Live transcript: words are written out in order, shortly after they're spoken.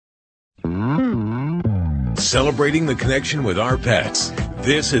celebrating the connection with our pets.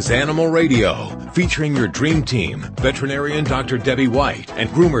 This is Animal Radio, featuring your dream team, veterinarian Dr. Debbie White and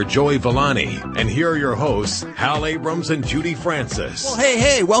groomer Joey Villani. And here are your hosts, Hal Abrams and Judy Francis. Well,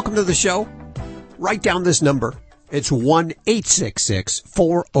 hey, welcome to the show. Write down this number. It's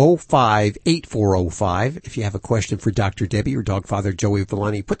 1-866-405-8405. If you have a question for Dr. Debbie or dog father Joey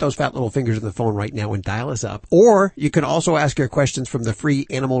Villani, put those fat little fingers on the phone right now and dial us up. Or you can also ask your questions from the free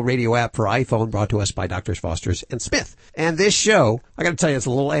Animal Radio app for iPhone, brought to us by Drs. Foster's and Smith. And this show, I got to tell you, it's a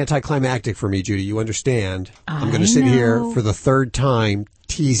little anticlimactic for me, Judy. You understand? I'm going to sit here for the third time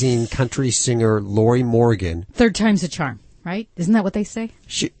teasing country singer Lori Morgan. Third time's a charm, right? Isn't that what they say?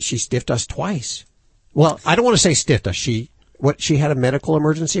 She stiffed us twice. Well, I don't want to say stiffed us. She had a medical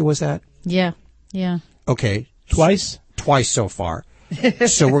emergency, was that? Yeah. Okay. Twice so far.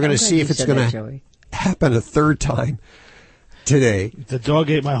 So we're going to see if it's going to happen a third time today. The dog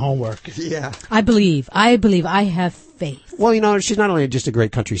ate my homework. Yeah. I believe. I have faith. Well, you know, she's not only just a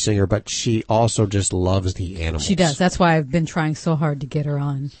great country singer, but she also just loves the animals. She does. That's why I've been trying so hard to get her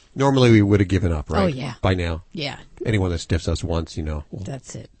on. Normally we would have given up, right? Oh, yeah. By now. Yeah. Anyone that stiffs us once, you know.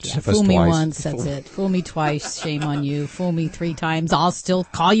 That's it. Yeah. Stiff us Fool me twice. once, that's it. Fool me twice, shame on you. Fool me 3 times, I'll still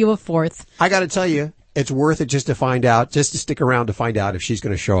call you a 4th. I got to tell you, it's worth it just to stick around to find out if she's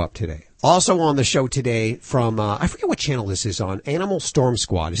going to show up today. Also on the show today from, I forget what channel this is on, Animal Storm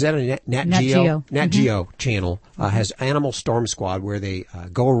Squad. Is that a Nat Geo? Nat Geo channel has Animal Storm Squad, where they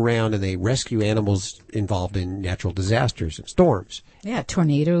go around and they rescue animals involved in natural disasters and storms. Yeah,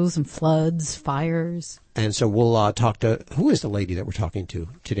 tornadoes and floods, fires. And so we'll talk to, who is the lady that we're talking to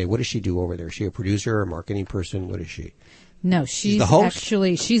today? What does she do over there? Is she a producer or a marketing person? What is she? No, she's the host?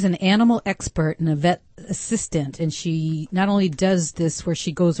 she's an animal expert and a vet assistant, and she not only does this where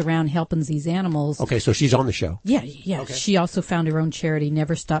she goes around helping these animals. Okay, so she's on the show. Yeah. Okay. She also found her own charity,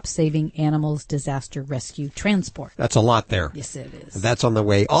 Never Stop Saving Animals Disaster Rescue Transport. That's a lot there. Yes, it is. That's on the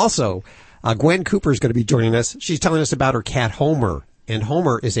way. Also, Gwen Cooper is going to be joining us. She's telling us about her cat, Homer. And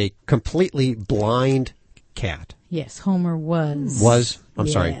Homer is a completely blind cat. Yes, Homer was.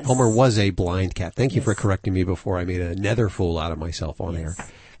 Sorry. Homer was a blind cat. Thank you for correcting me before I made a nether fool out of myself on air.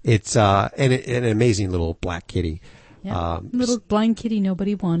 It's an amazing little black kitty. Yeah. Little blind kitty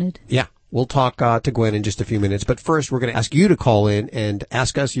nobody wanted. Yeah. We'll talk to Gwen in just a few minutes. But first, we're going to ask you to call in and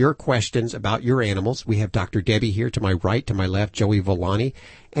ask us your questions about your animals. We have Dr. Debbie here to my right, to my left, Joey Villani,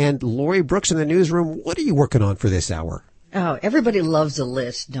 and Lori Brooks in the newsroom. What are you working on for this hour? Oh, everybody loves a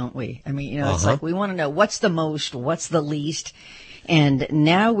list, don't we? I mean, it's like we want to know what's the most, what's the least. And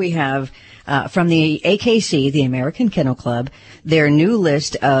now we have, from the AKC, the American Kennel Club, their new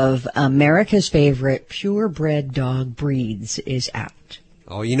list of America's favorite purebred dog breeds is out.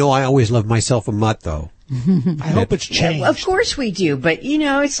 Oh, you know, I always love myself a mutt, though. I hope it's changed. Yeah, of course we do, but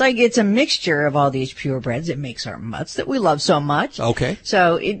it's like it's a mixture of all these purebreds that makes our mutts that we love so much. Okay.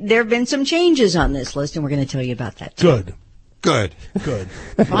 So there have been some changes on this list, and we're going to tell you about that too. Good.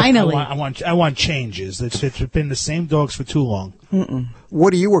 Finally. I want changes. It's been the same dogs for too long.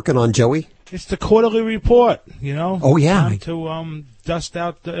 What are you working on, Joey? It's the quarterly report, you know. Oh, yeah. Time to dust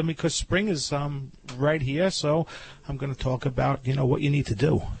out, because spring is right here, so I'm going to talk about, what you need to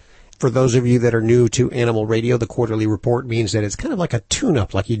do. For those of you that are new to Animal Radio, the quarterly report means that it's kind of like a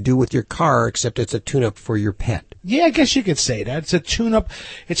tune-up, like you do with your car, except it's a tune-up for your pet. Yeah, I guess you could say that. It's a tune-up.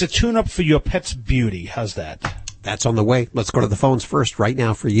 It's a tune-up for your pet's beauty. How's that? That's on the way. Let's go to the phones first right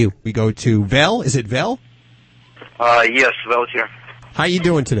now for you. We go to Vel. Is it Vel? Yes, Vel here. How you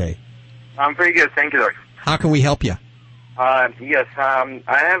doing today? I'm pretty good, thank you, Doc. How can we help you? Yes, I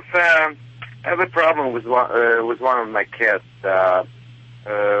have a problem with one of my cats. I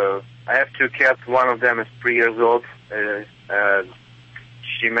have 2 cats. One of them is 3 years old.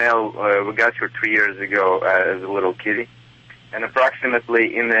 Female. We got her 3 years ago as a little kitty, and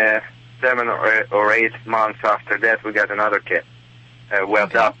approximately in 7 or 8 months after that, we got another cat. We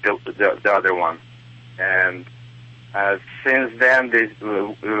adopted the other one, and since then,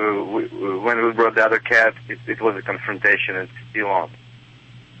 when we brought the other cat, it was a confrontation. It's still on.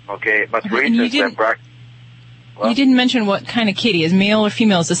 Okay, but recently, you didn't mention what kind of kitty. Is male or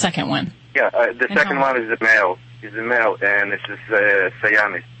female is the second one? Yeah, the second one is the male. Is a male, and it's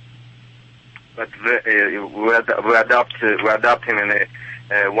Siamese. But we adopt him in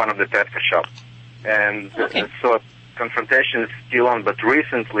one of the pet shops, and so confrontation is still on. But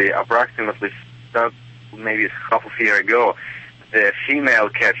recently, approximately maybe half a year ago, the female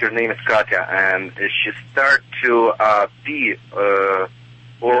cat, her name is Katya, and she started to pee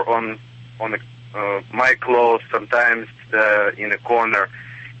or on my clothes, sometimes in a corner,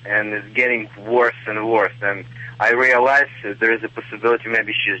 and it's getting worse and worse. And I realize there is a possibility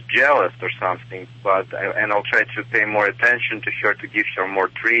maybe she's jealous or something, and I'll try to pay more attention to her, to give her more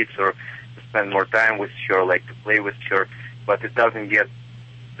treats or to spend more time with her, like to play with her, but it doesn't get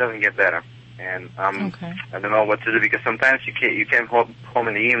better. And Okay. I don't know what to do, because sometimes you came home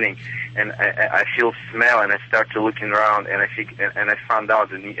in the evening, and I feel smell, and I start to looking around, and I found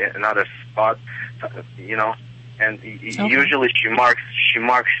out another spot, you know, and usually she marks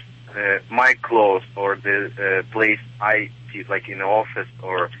my clothes or the place I see, like in the office,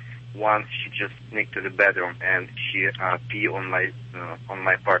 or once she just sneaked to the bedroom and she pee on my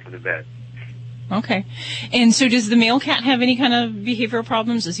part of the bed. Okay. And so does the male cat have any kind of behavioral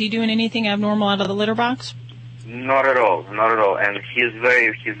problems? Is he doing anything abnormal out of the litter box? Not at all. And he's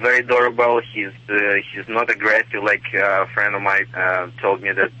very adorable. He's not aggressive. Like a friend of mine told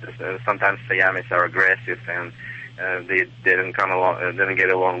me that sometimes Siamese are aggressive, and they didn't get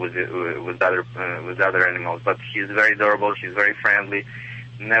along with other animals. But he's very adorable. He's very friendly.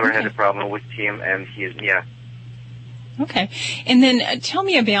 Never had a problem with him, and yeah. Okay. And then tell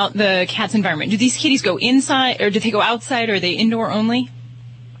me about the cat's environment. Do these kitties go inside, or do they go outside, or are they indoor only?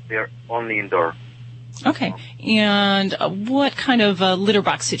 They're only indoor. Okay. And what kind of litter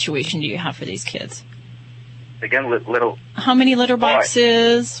box situation do you have for these kids? Again, little. How many litter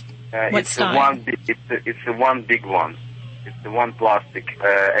boxes? What it's style? It's the one big one. It's the one plastic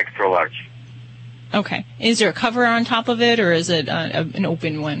extra large. Okay. Is there a cover on top of it, or is it an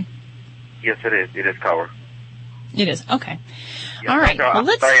open one? Yes, it is. It is covered. It is. Okay. Yeah, All right. Well,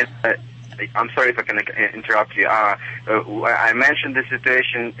 let's. I'm sorry if I can interrupt you. I mentioned the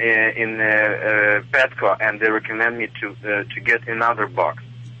situation in Petco, and they recommend me to get another box.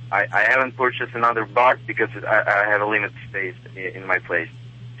 I haven't purchased another box because I have a limited space in my place.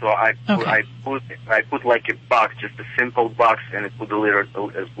 So I put like a box, just a simple box, and it put a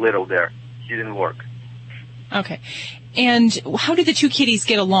little there. It didn't work. Okay. And how do the two kitties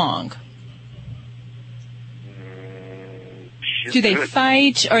get along? Do they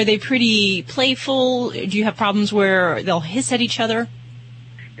fight? Are they pretty playful? Do you have problems where they'll hiss at each other?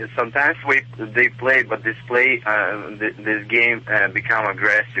 Yeah, sometimes they play, but this game become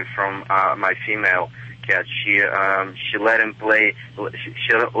aggressive from my female cat. She let him play.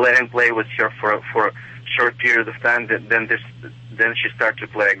 She let him play with her for a short period of time. Then she started to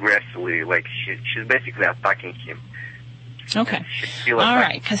play aggressively, like she's basically attacking him. Okay. All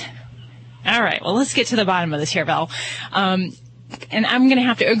right. Well, let's get to the bottom of this here, Val. And I'm going to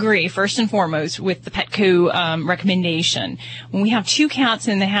have to agree, first and foremost, with the Petco recommendation. When we have two cats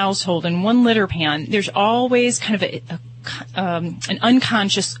in the household and one litter pan, there's always kind of an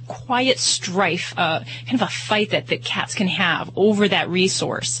unconscious, quiet strife, kind of a fight that cats can have over that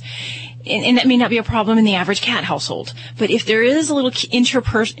resource. And that may not be a problem in the average cat household. But if there is a little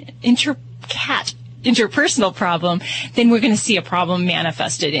interpersonal problem, then we're going to see a problem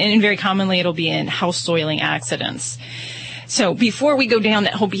manifested. And very commonly it'll be in house soiling accidents. So before we go down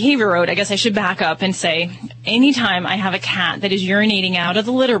that whole behavior road, I guess I should back up and say, anytime I have a cat that is urinating out of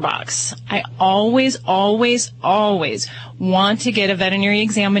the litter box, I always want to get a veterinary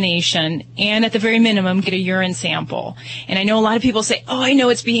examination and at the very minimum get a urine sample. And I know a lot of people say, I know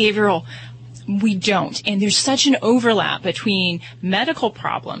it's behavioral. We don't. And there's such an overlap between medical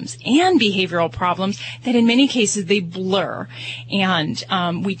problems and behavioral problems that in many cases they blur. And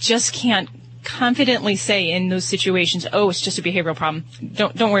we just can't confidently say in those situations, it's just a behavioral problem.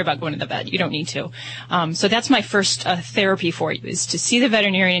 Don't worry about going to the vet. You don't need to. So that's my first therapy for you, is to see the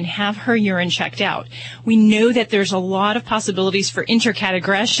veterinarian and have her urine checked out. We know that there's a lot of possibilities for intercat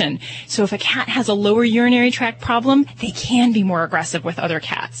aggression. So if a cat has a lower urinary tract problem, they can be more aggressive with other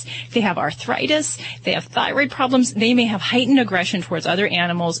cats. If they have arthritis, they have thyroid problems, they may have heightened aggression towards other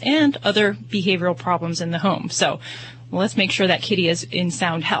animals and other behavioral problems in the home. So let's make sure that kitty is in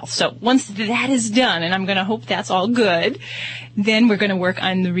sound health. So once that is done, and I'm going to hope that's all good, then we're going to work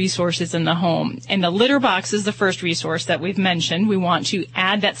on the resources in the home. And the litter box is the first resource that we've mentioned. We want to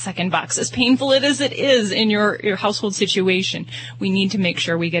add that second box. As painful as it is in your household situation, we need to make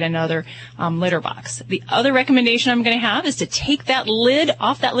sure we get another litter box. The other recommendation I'm going to have is to take that lid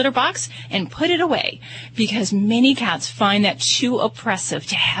off that litter box and put it away, because many cats find that too oppressive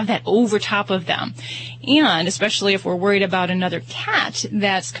to have that over top of them. And especially if we're worried about another cat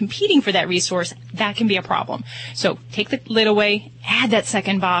that's competing for that resource, that can be a problem. So take the lid away, add that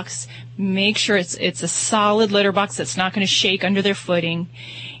second box, make sure it's a solid litter box that's not going to shake under their footing.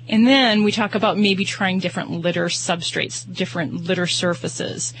 And then we talk about maybe trying different litter substrates, different litter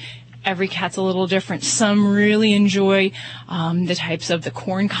surfaces. Every cat's a little different. Some really enjoy the types of the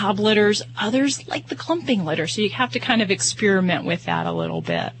corn cob litters. Others like the clumping litter. So you have to kind of experiment with that a little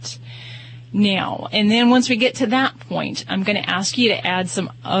bit. Now, and then once we get to that point, I'm going to ask you to add some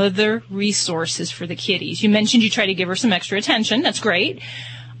other resources for the kitties. You mentioned you try to give her some extra attention. That's great.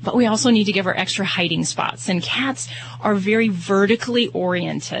 But we also need to give her extra hiding spots. And cats are very vertically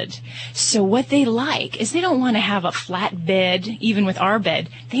oriented. So what they like is they don't want to have a flat bed, even with our bed.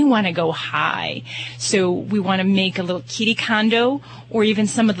 They want to go high. So we want to make a little kitty condo or even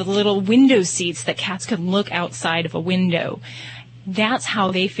some of the little window seats that cats can look outside of a window. That's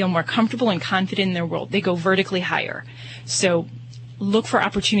how they feel more comfortable and confident in their world. They go vertically higher. So look for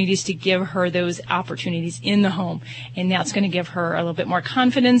opportunities to give her those opportunities in the home. And that's going to give her a little bit more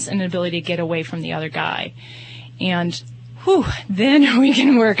confidence and an ability to get away from the other guy. And then we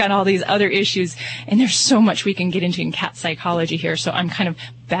can work on all these other issues. And there's so much we can get into in cat psychology here. So I'm kind of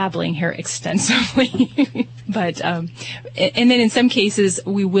babbling here extensively. But, and then in some cases,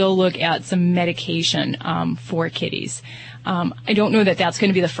 we will look at some medication for kitties. I don't know that that's going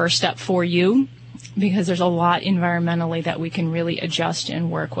to be the first step for you, because there's a lot environmentally that we can really adjust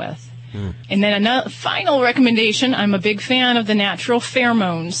and work with. And then another final recommendation, I'm a big fan of the natural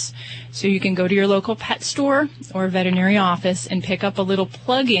pheromones. So you can go to your local pet store or veterinary office and pick up a little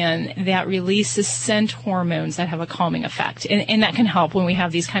plug-in that releases scent hormones that have a calming effect. And that can help when we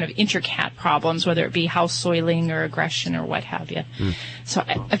have these kind of inter-cat problems, whether it be house soiling or aggression or what have you. So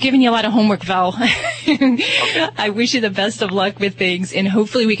I've given you a lot of homework, Val. I wish you the best of luck with things, and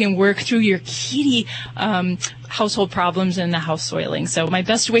hopefully we can work through your kitty household problems and the house soiling. So my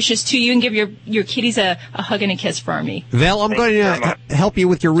best wishes to you, and give your kitties a hug and a kiss for me. Val, I'm going to help you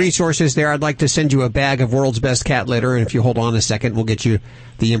with your resources there. I'd like to send you a bag of World's Best Cat Litter, and if you hold on a second, we'll get you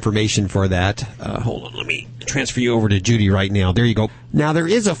the information for that. Hold on, let me transfer you over to Judy right now. There you go. Now, there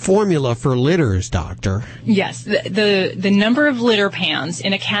is a formula for litters, Doctor. Yes, the number of litter pans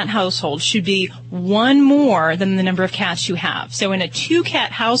in a cat household should be one more than the number of cats you have. So in a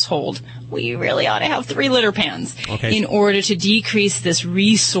 2-cat household, we really ought to have 3 litter pans in order to decrease this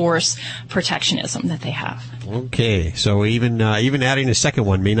resource protectionism that they have. Okay, so even adding a second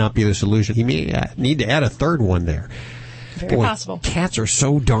one may not be the solution. You may need to add a third one there. Very possible. Cats are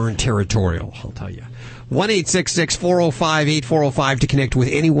so darn territorial, I'll tell you. 1-866-405-8405 to connect with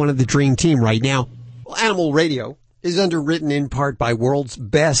any one of the Dream Team right now. Well, Animal Radio is underwritten in part by World's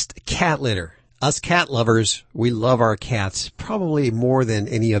Best Cat Litter. Us cat lovers, we love our cats probably more than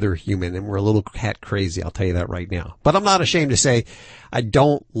any other human, and we're a little cat crazy, I'll tell you that right now. But I'm not ashamed to say I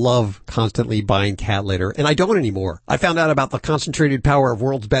don't love constantly buying cat litter, and I don't anymore. I found out about the concentrated power of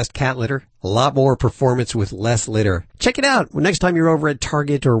World's Best Cat Litter. A lot more performance with less litter. Check it out next time you're over at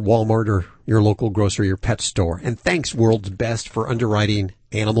Target or Walmart or your local grocery or pet store. And thanks, World's Best, for underwriting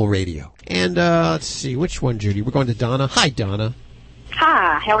Animal Radio. And let's see, which one, Judy? We're going to Donna. Hi, Donna.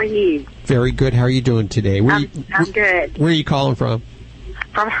 Hi, how are you? Very good. How are you doing today? I'm good. Where are you calling from?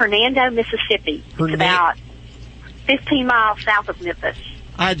 From Hernando, Mississippi. It's about 15 miles south of Memphis.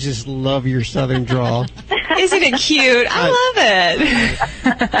 I just love your southern drawl. Isn't it cute? I love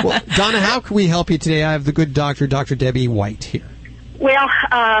it. Well, Donna, how can we help you today? I have the good doctor, Dr. Debbie White, here. Well,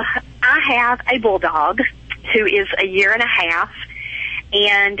 I have a bulldog who is a year and a half,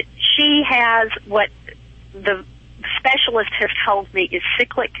 and she has what the specialist has told me is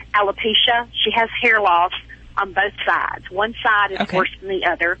cyclic alopecia. She has hair loss on both sides. One side is worse than the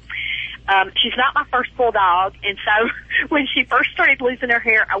other. She's not my first bulldog, and so when she first started losing her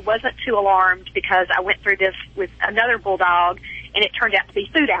hair, I wasn't too alarmed because I went through this with another bulldog, and it turned out to be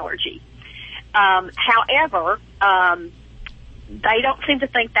food allergy. However, they don't seem to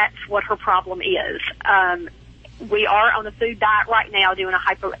think that's what her problem is. We are on a food diet right now, doing a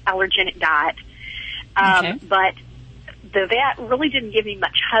hypoallergenic diet, but the vet really didn't give me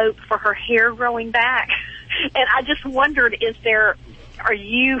much hope for her hair growing back. And I just wondered, are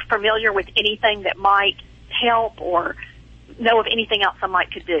you familiar with anything that might help or know of anything else I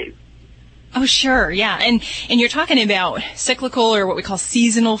could do? Oh, sure, yeah. And you're talking about cyclical, or what we call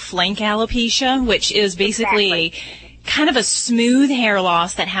seasonal flank alopecia, which is basically kind of a smooth hair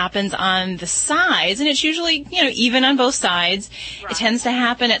loss that happens on the sides, and it's usually, even on both sides. Right. It tends to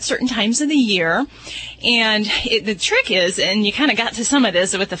happen at certain times of the year. And the trick is, and you kind of got to some of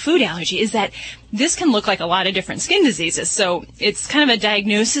this with the food allergy, is that this can look like a lot of different skin diseases. So it's kind of a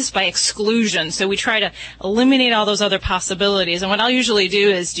diagnosis by exclusion. So we try to eliminate all those other possibilities. And what I'll usually do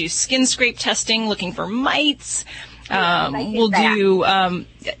is do skin scrape testing, looking for mites. We'll do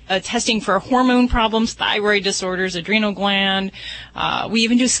testing for hormone problems, thyroid disorders, adrenal gland. We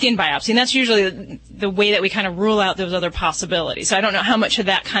even do skin biopsy, and that's usually the way that we kind of rule out those other possibilities. So I don't know how much of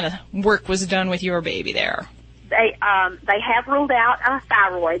that kind of work was done with your baby there. They have ruled out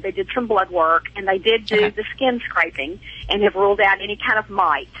thyroid. They did some blood work, and they did do the skin scraping, and have ruled out any kind of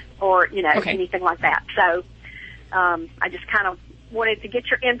mite or anything like that. So I just kind of wanted to get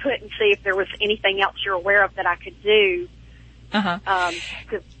your input and see if there was anything else you're aware of that I could do.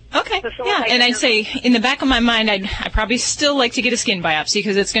 Okay. Yeah, and I'd say in the back of my mind, I'd probably still like to get a skin biopsy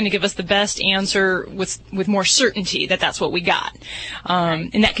because it's going to give us the best answer with more certainty that that's what we got.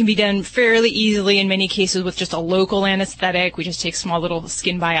 And that can be done fairly easily in many cases with just a local anesthetic. We just take small little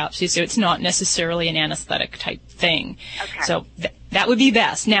skin biopsies, so it's not necessarily an anesthetic type thing. Okay. So that would be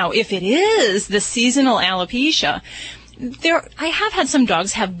best. Now, if it is the seasonal alopecia, I have had some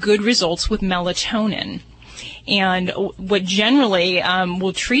dogs have good results with melatonin. And what generally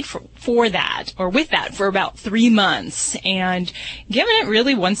we'll treat for that or with that for about 3 months, and giving it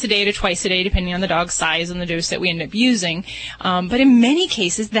really once a day to twice a day, depending on the dog's size and the dose that we end up using. But in many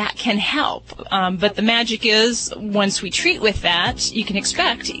cases, that can help. But the magic is once we treat with that, you can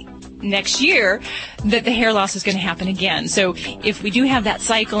expect next year that the hair loss is going to happen again. So if we do have that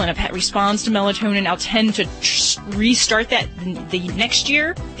cycle and a pet responds to melatonin, I'll tend to restart that the next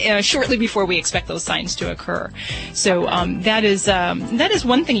year, shortly before we expect those signs to occur. So that is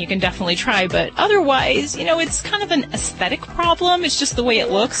one thing you can definitely try. But otherwise, it's kind of an aesthetic problem. It's just the way it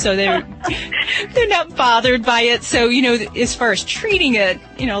looks. So they're not bothered by it. So as far as treating it,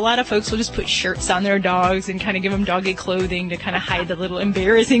 a lot of folks will just put shirts on their dogs and kind of give them doggy clothing to kind of hide the little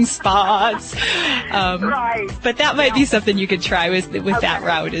embarrassing spots. Right. But that might be something you could try with that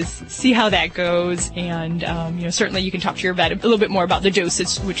route, is see how that goes. And, certainly you can talk to your vet a little bit more about the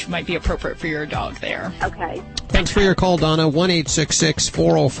dosage, which might be appropriate for your dog there. Okay. Thanks for your call, Donna.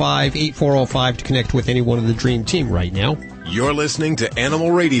 1-866-405-8405 to connect with anyone in the Dream Team right now. You're listening to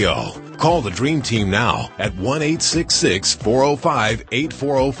Animal Radio. Call the Dream Team now at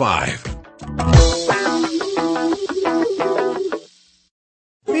 1-866-405-8405.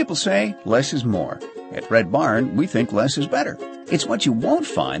 People say less is more. At Red Barn, we think less is better. It's what you won't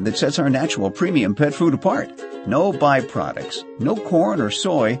find that sets our natural premium pet food apart. No byproducts, no corn or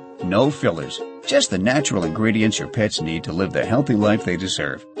soy, no fillers. Just the natural ingredients your pets need to live the healthy life they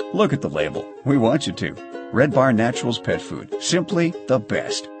deserve. Look at the label. We want you to. Red Barn Naturals Pet Food. Simply the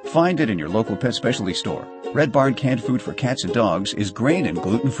best. Find it in your local pet specialty store. Red Barn canned food for cats and dogs is grain and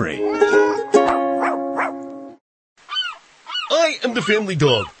gluten-free. I am the family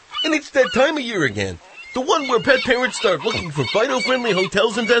dog, and it's that time of year again. The one where pet parents start looking for Fido-friendly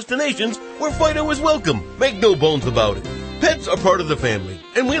hotels and destinations where Fido is welcome. Make no bones about it. Pets are part of the family,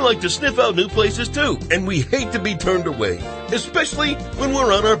 and we like to sniff out new places too, and we hate to be turned away, especially when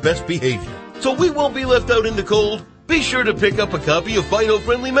we're on our best behavior. So we won't be left out in the cold. Be sure to pick up a copy of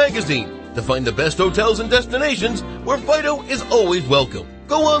Fido-friendly magazine to find the best hotels and destinations where Fido is always welcome.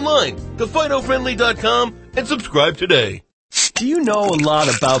 Go online to FidoFriendly.com and subscribe today. Do you know a lot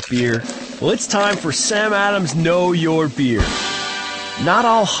about beer? Well, it's time for Sam Adams Know Your Beer. Not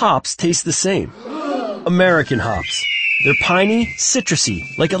all hops taste the same. American hops. They're piney,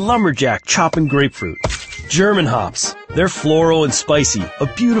 citrusy, like a lumberjack chopping grapefruit. German hops. They're floral and spicy, a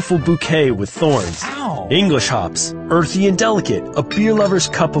beautiful bouquet with thorns. Ow. English hops. Earthy and delicate, a beer lover's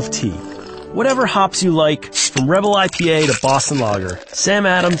cup of tea. Whatever hops you like, from Rebel IPA to Boston Lager, Sam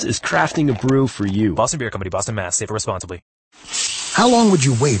Adams is crafting a brew for you. Boston Beer Company, Boston, Mass. Savor responsibly. How long would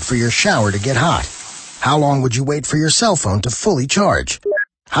you wait for your shower to get hot? How long would you wait for your cell phone to fully charge?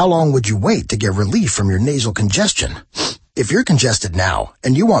 How long would you wait to get relief from your nasal congestion? If you're congested now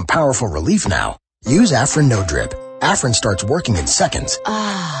and you want powerful relief now, use Afrin No Drip. Afrin starts working in seconds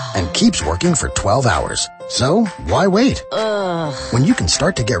and keeps working for 12 hours. So, why wait? When you can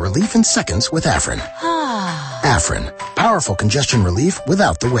start to get relief in seconds with Afrin. Afrin. Powerful congestion relief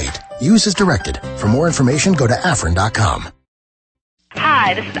without the wait. Use as directed. For more information, go to Afrin.com.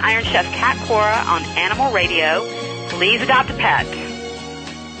 Hi, this is Iron Chef Kat Cora on Animal Radio. Please adopt a pet.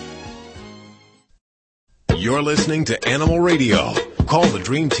 You're listening to Animal Radio. Call the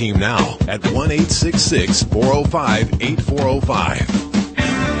Dream Team now at 1-866-405-8405.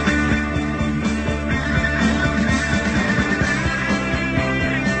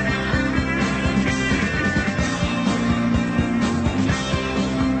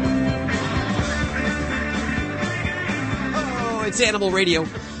 It's Animal Radio.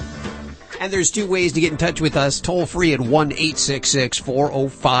 And there's two ways to get in touch with us. Toll free at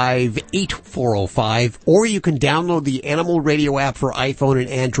 1-866-405-8405. Or you can download the Animal Radio app for iPhone and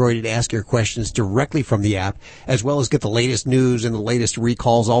Android and ask your questions directly from the app, as well as get the latest news and the latest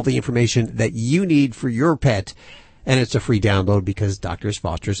recalls, all the information that you need for your pet. And it's a free download because Drs.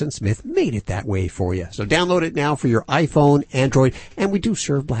 Foster's and Smith made it that way for you. So download it now for your iPhone, Android, and we do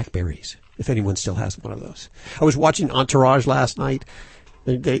serve Blackberries, if anyone still has one of those. I was watching Entourage last night.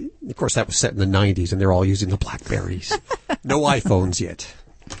 Of course, that was set in the 90s, and they're all using the Blackberries. No iPhones yet.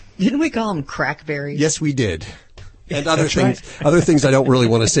 Didn't we call them crackberries? Yes, we did. And other things, other things I don't really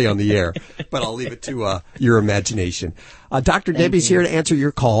want to say on the air, but I'll leave it to your imagination. Dr. Debbie's here to answer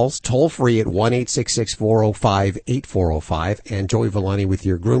your calls, toll free at 1-866-405-8405, and Joey Villani with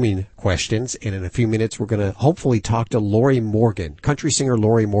your grooming questions. And in a few minutes, we're going to hopefully talk to Lori Morgan, country singer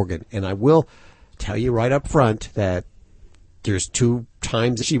Lori Morgan. And I will tell you right up front that there's 2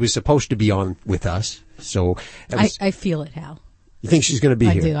 times she was supposed to be on with us. So I feel it, Hal. You think she's going to be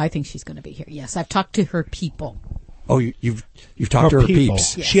here? I do. I think she's going to be here. Yes, I've talked to her people. Oh, you've talked to her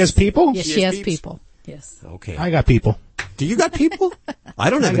peeps. Yes. She has people? Yes, she has people. Yes. Okay. I got people. Do you got people? I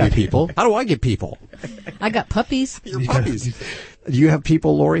don't have any people. How do I get people? I got puppies. Your puppies. Do you have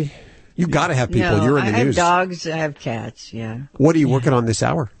people, Lori? You got to have people. No, You're in the news. I have dogs. I have cats. Yeah. What are you working on this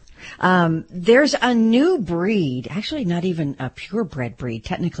hour? There's a new breed, actually not even a purebred breed.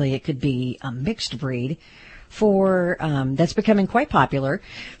 Technically, it could be a mixed breed for that's becoming quite popular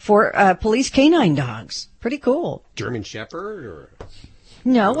for police canine dogs. Pretty cool. German Shepherd or?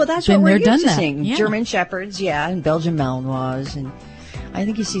 No, well, that's Been what we're there, used done to that. seeing. Yeah. German Shepherds, yeah, and Belgian Malinois, and I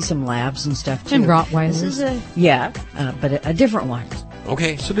think you see some Labs and stuff too. And Rottweilers. This is but a different one.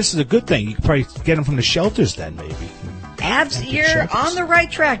 Okay. So this is a good thing. You could probably get them from the shelters then, maybe. You're on the right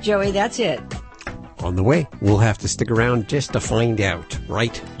track, Joey. That's it. On the way. We'll have to stick around just to find out,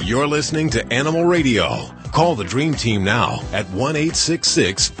 right? You're listening to Animal Radio. Call the Dream Team now at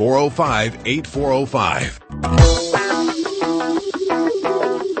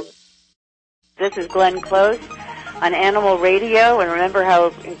 1-866-405-8405. This is Glenn Close on Animal Radio, and remember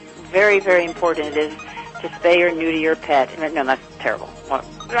how very, very important it is to spay or neuter your pet. No, that's terrible.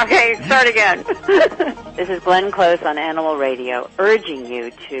 Okay, start again. This is Glenn Close on Animal Radio, urging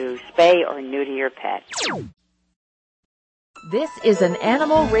you to spay or neuter your pet. This is an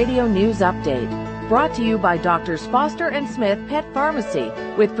Animal Radio News Update, brought to you by Drs. Foster and Smith Pet Pharmacy,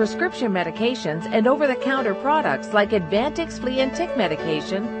 with prescription medications and over-the-counter products like Advantix flea and tick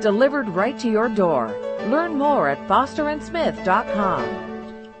medication delivered right to your door. Learn more at fosterandsmith.com.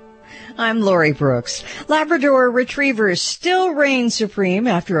 I'm Lori Brooks. Labrador Retrievers still reign supreme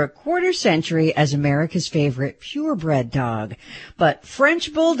after a quarter century as America's favorite purebred dog. But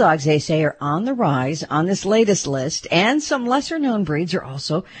French Bulldogs, they say, are on the rise on this latest list, and some lesser-known breeds are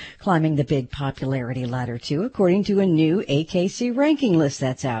also climbing the big popularity ladder, too, according to a new AKC ranking list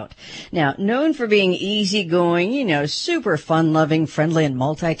that's out. Now, known for being easygoing, super fun-loving, friendly, and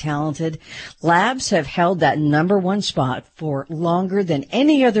multi-talented, Labs have held that #1 spot for longer than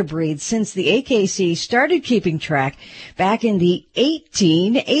any other breed since the AKC started keeping track back in the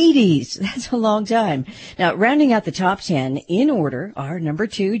 1880s. That's a long time. Now, rounding out the top 10 in order are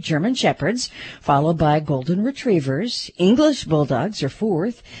 #2, German Shepherds, followed by Golden Retrievers. English Bulldogs are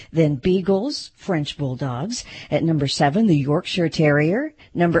 4th, then Beagles, French Bulldogs. At #7, the Yorkshire Terrier.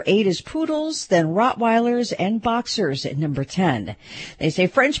 #8 is Poodles, then Rottweilers and Boxers at #10. They say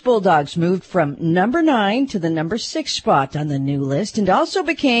French Bulldogs moved from #9 to the #6 spot on the new list and also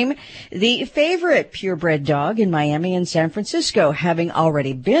became the favorite purebred dog in Miami and San Francisco, having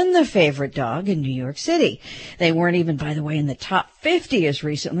already been the favorite dog in New York City. They weren't even, by the way, in the top 50 as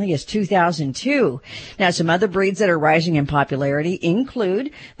recently as 2002. Now, some other breeds that are rising in popularity include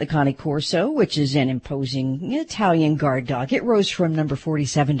the Cane Corso, which is an imposing Italian guard dog. It rose from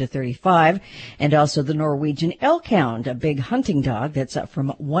 #47 to 35, and also the Norwegian Elkhound, a big hunting dog that's up from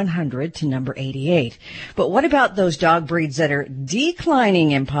 100 to #88. But what about those dog breeds that are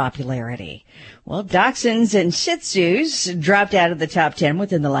declining in popularity? Well, Dachshunds and Shih Tzus dropped out of the top 10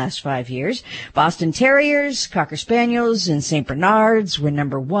 within the last 5 years. Boston Terriers, Cocker Spaniels, and St. Bernards were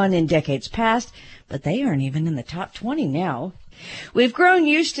 #1 in decades past, but they aren't even in the top 20 now. We've grown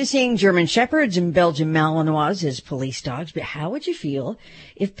used to seeing German Shepherds and Belgian Malinois as police dogs, but how would you feel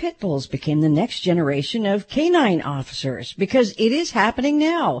if pit bulls became the next generation of canine officers? Because it is happening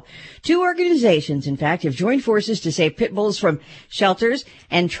now. 2 organizations, in fact, have joined forces to save pit bulls from shelters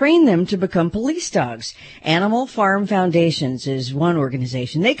and train them to become police dogs. Animal Farm Foundations is one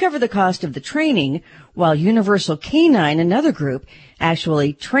organization. They cover the cost of the training, while Universal Canine, another group,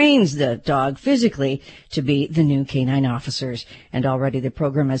 actually trains the dog physically to be the new canine officers. And already the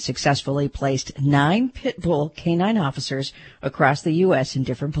program has successfully placed 9 pit bull canine officers across the U.S. in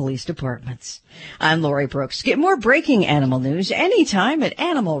different police departments. I'm Lori Brooks. Get more breaking animal news anytime at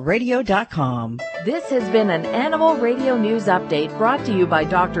animalradio.com. This has been an Animal Radio News Update brought to you by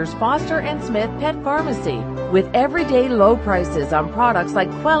Doctors Foster and Smith Pet Pharmacy. With everyday low prices on products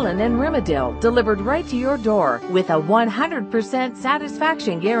like Quellin and Rimadyl delivered right to your door with a 100%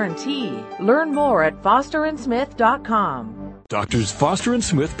 satisfaction guarantee. Learn more at fosterandsmith.com. Doctors Foster and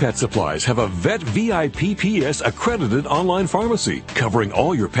Smith Pet Supplies have a Vet VIPPS accredited online pharmacy covering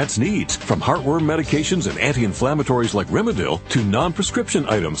all your pet's needs, from heartworm medications and anti-inflammatories like Rimadyl to non-prescription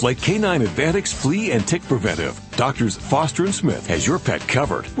items like Canine Advantix Flea and Tick Preventive. Doctors Foster and Smith has your pet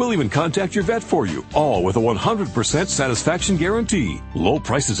covered. We'll even contact your vet for you, all with a 100% satisfaction guarantee. Low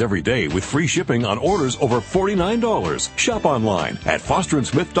prices every day with free shipping on orders over $49. Shop online at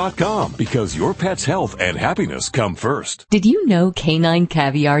fosterandsmith.com because your pet's health and happiness come first. Did you know canine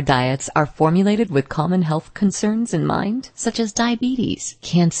caviar diets are formulated with common health concerns in mind, such as diabetes,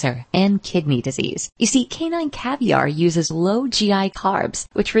 cancer, and kidney disease? You see, canine caviar uses low GI carbs,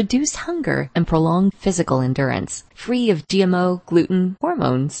 which reduce hunger and prolong physical endurance. Free of GMO, gluten,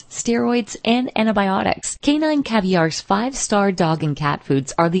 hormones, steroids, and antibiotics. Canine Caviar's 5-star dog and cat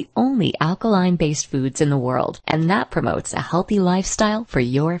foods are the only alkaline-based foods in the world, and that promotes a healthy lifestyle for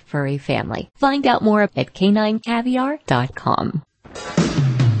your furry family. Find out more at caninecaviar.com.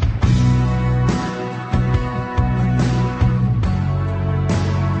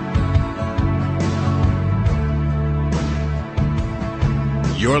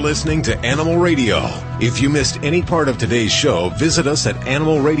 You're listening to Animal Radio. If you missed any part of today's show, visit us at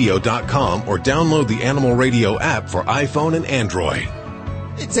animalradio.com or download the Animal Radio app for iPhone and Android.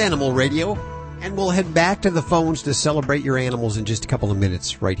 It's Animal Radio, and we'll head back to the phones to celebrate your animals in just a couple of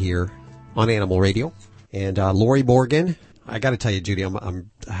minutes right here on Animal Radio. And Lori Morgan, I got to tell you, Judy, I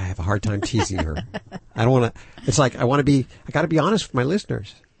have a hard time teasing her. I don't want to. It's like I got to be honest with my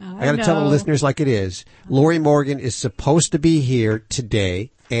listeners. I got to tell the listeners like it is. Lori Morgan is supposed to be here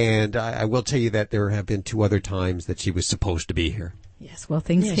today, and I will tell you that there have been 2 other times that she was supposed to be here. Yes, well,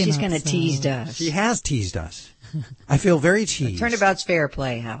 things came she's up. kind of teased us. She has teased us. I feel very teased. Turnabout's fair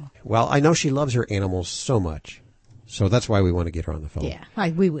play, Hal. Well, I know she loves her animals so much, so that's why we want to get her on the phone. Yeah,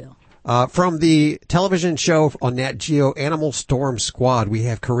 we will. From the television show on Nat Geo, Animal Storm Squad, we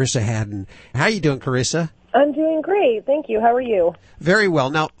have Carissa Haddon. How you doing, Carissa? I'm doing great. Thank you. How are you? Very well.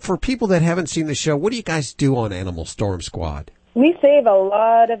 Now, for people that haven't seen the show, what do you guys do on Animal Storm Squad? We save a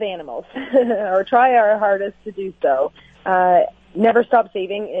lot of animals, or try our hardest to do so. Never Stop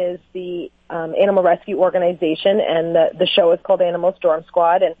Saving is the animal rescue organization, and the show is called Animal Storm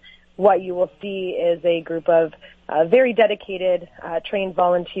Squad. And what you will see is a group of very dedicated, trained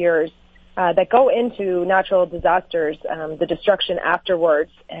volunteers that go into natural disasters, the destruction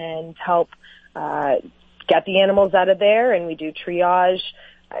afterwards, and help get the animals out of there. And we do triage,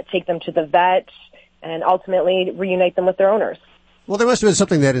 take them to the vet, and ultimately reunite them with their owners. Well, there must have been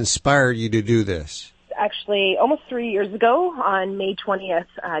something that inspired you to do this. Actually, almost 3 years ago, on May 20th,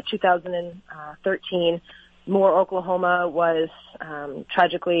 2013, Moore, Oklahoma was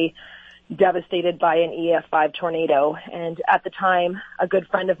tragically devastated by an EF5 tornado. And at the time, a good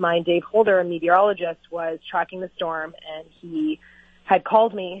friend of mine, Dave Holder, a meteorologist, was tracking the storm, and he had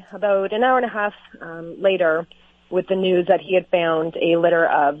called me about an hour and a half later with the news that he had found a litter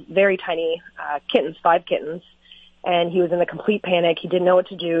of very tiny kittens, 5 kittens, and he was in a complete panic. He didn't know what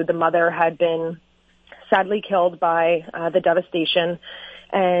to do. The mother had been sadly killed by the devastation,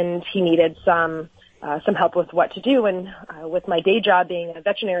 and he needed some help with what to do. And with my day job being a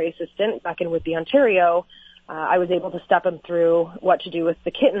veterinary assistant back in Whitby, Ontario, I was able to step him through what to do with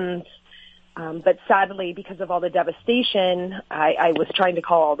the kittens. But sadly, because of all the devastation, I was trying to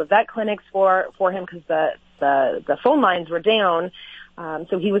call all the vet clinics for him because the phone lines were down.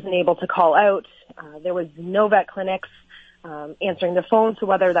 So he wasn't able to call out. There was no vet clinics answering the phone. So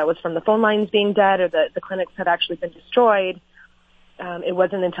whether that was from the phone lines being dead or the clinics had actually been destroyed, it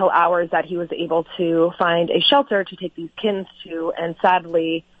wasn't until hours that he was able to find a shelter to take these kittens to. And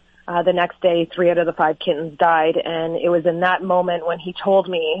sadly, the next day, 3 out of the 5 kittens died. And it was in that moment when he told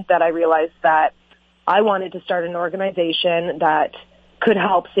me that I realized that I wanted to start an organization that could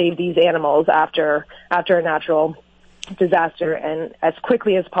help save these animals after a natural disaster, and as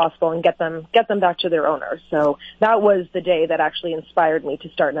quickly as possible, and get them back to their owners. So that was the day that actually inspired me to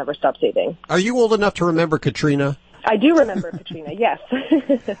start Never Stop Saving. Are you old enough to remember Katrina? I do remember Katrina, yes.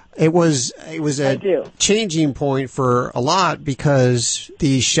 It was a changing point for a lot because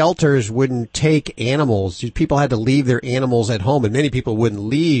the shelters wouldn't take animals. People had to leave their animals at home, and many people wouldn't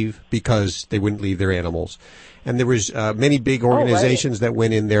leave because they wouldn't leave their animals. And there was many big organizations that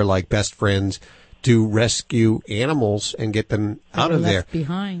went in there, like Best Friends, to rescue animals and get them out of there. Left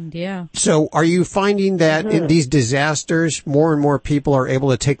behind, yeah. So are you finding that in these disasters, more and more people are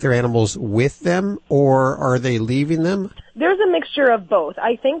able to take their animals with them, or are they leaving them? There's a mixture of both.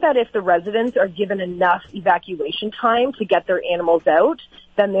 I think that if the residents are given enough evacuation time to get their animals out,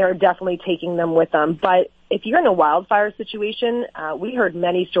 then they're definitely taking them with them. But if you're in a wildfire situation, we heard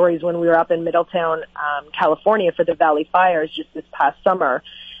many stories when we were up in Middletown, California for the Valley Fires just this past summer.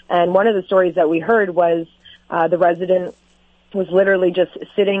 And one of the stories that we heard was the resident was literally just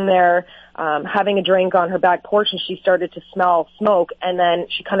sitting there having a drink on her back porch, and she started to smell smoke. And then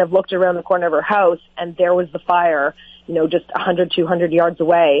she kind of looked around the corner of her house, and there was the fire, just 100, 200 yards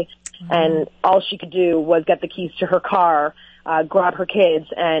away. Mm-hmm. And all she could do was get the keys to her car, grab her kids,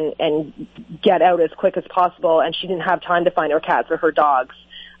 and get out as quick as possible. And she didn't have time to find her cats or her dogs.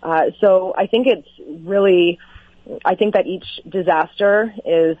 So I think I think that each disaster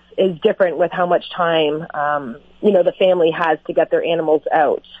is different with how much time, the family has to get their animals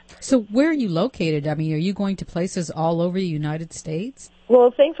out. So where are you located? I mean, are you going to places all over the United States?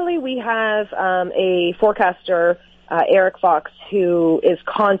 Well, thankfully we have a forecaster, Eric Fox, who is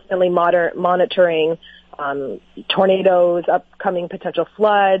constantly monitoring tornadoes, upcoming potential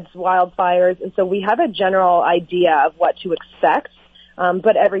floods, wildfires. And so we have a general idea of what to expect.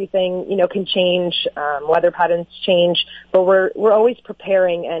 But everything, can change, weather patterns change, but we're always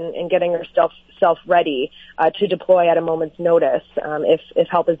preparing and getting ourselves ready, to deploy at a moment's notice, if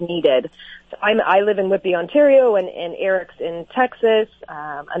help is needed. So I live in Whitby, Ontario, and Eric's in Texas.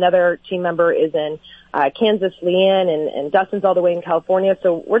 Another team member is in, Kansas, Leanne, and Dustin's all the way in California.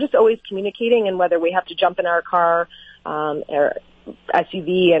 So we're just always communicating, and whether we have to jump in our car, or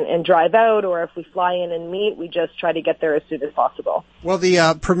SUV and drive out, or if we fly in and meet, we just try to get there as soon as possible. Well,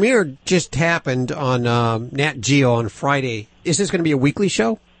 the premiere just happened on Nat Geo on Friday. Is this going to be a weekly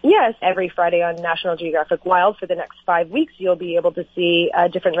show? Yes, every Friday on National Geographic Wild for the next 5 weeks, you'll be able to see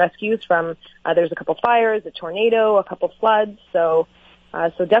different rescues from, there's a couple fires, a tornado, a couple floods, so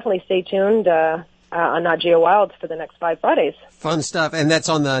definitely stay tuned on Nat Geo Wild for the next 5 Fridays. Fun stuff, and that's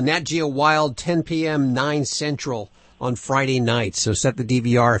on the Nat Geo Wild, 10 p.m., 9 Central. On Friday nights, so set the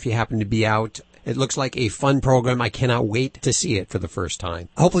DVR if you happen to be out. It looks like a fun program. I cannot wait to see it for the first time.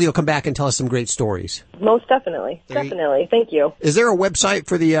 Hopefully you'll come back and tell us some great stories. Most definitely. Definitely. Thank you. Is there a website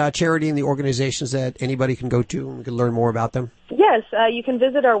for the charity and the organizations that anybody can go to and we can learn more about them? Yes, you can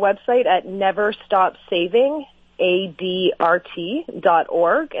visit our website at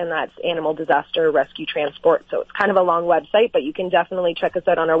neverstopsaving.adrt.org, and that's Animal Disaster Rescue Transport. So it's kind of a long website, but you can definitely check us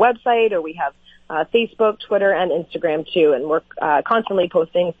out on our website, or we have Facebook, Twitter, and Instagram too, and we're constantly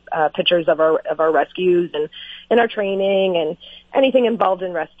posting pictures of our rescues and our training, and anything involved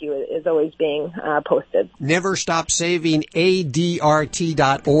in rescue is always being posted. Never Stop Saving,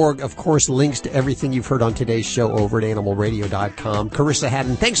 ADRT.org. Of course, links to everything you've heard on today's show over at animalradio.com. Carissa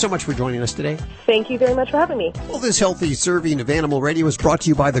Haddon, thanks so much for joining us today. Thank you very much for having me. Well, this healthy serving of Animal Radio is brought to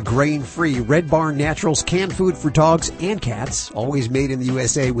you by the grain-free Red Barn Naturals canned food for dogs and cats, always made in the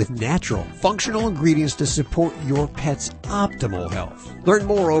USA with natural, functional ingredients to support your pet's optimal health. Learn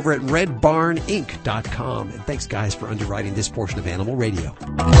more over at redbarninc.com. And thanks, guys, for underwriting this portion of Animal Radio.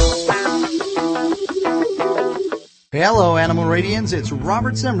 Hello, Animal Radians. It's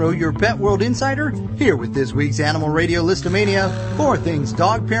Robert Semro, your Pet World Insider, here with this week's Animal Radio Listomania, 4 things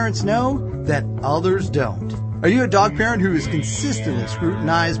dog parents know that others don't. Are you a dog parent who is consistently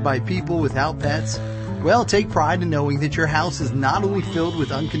scrutinized by people without pets? Well, take pride in knowing that your house is not only filled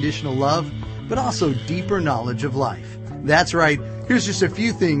with unconditional love, but also deeper knowledge of life. That's right. Here's just a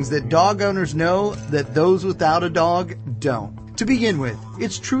few things that dog owners know that those without a dog don't. To begin with,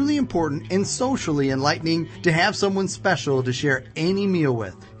 it's truly important and socially enlightening to have someone special to share any meal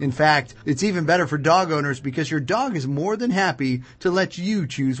with. In fact, it's even better for dog owners because your dog is more than happy to let you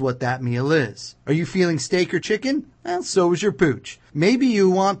choose what that meal is. Are you feeling steak or chicken? Well, so is your pooch. Maybe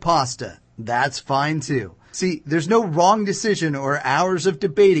you want pasta. That's fine too. See, there's no wrong decision or hours of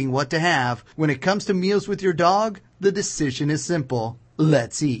debating what to have. When it comes to meals with your dog, the decision is simple.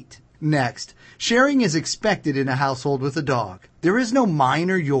 Let's eat. Next, sharing is expected in a household with a dog. There is no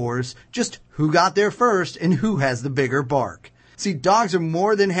mine or yours, just who got there first and who has the bigger bark. See, dogs are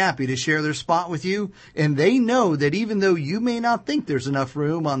more than happy to share their spot with you, and they know that even though you may not think there's enough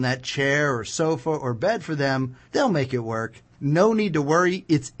room on that chair or sofa or bed for them, they'll make it work. No need to worry,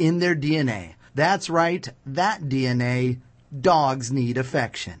 it's in their DNA. That's right, that DNA. Dogs need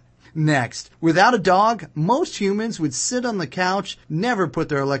affection. Next, without a dog, most humans would sit on the couch, never put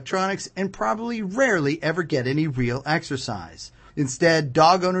their electronics, and probably rarely ever get any real exercise. Instead,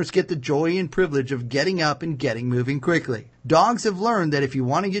 dog owners get the joy and privilege of getting up and getting moving quickly. Dogs have learned that if you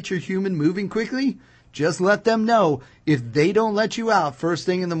want to get your human moving quickly, just let them know if they don't let you out first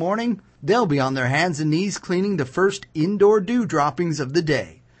thing in the morning, they'll be on their hands and knees cleaning the first indoor dew droppings of the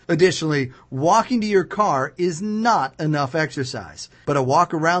day. Additionally, walking to your car is not enough exercise, but a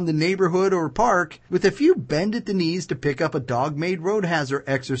walk around the neighborhood or park with a few bend at the knees to pick up a dog-made road hazard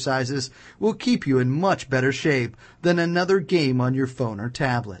exercises will keep you in much better shape than another game on your phone or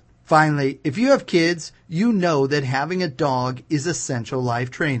tablet. Finally, if you have kids, you know that having a dog is essential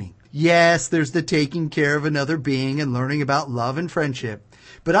life training. Yes, there's the taking care of another being and learning about love and friendship,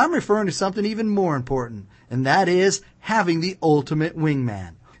 but I'm referring to something even more important, and that is having the ultimate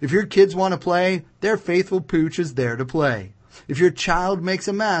wingman. If your kids want to play, their faithful Pooch is there to play. If your child makes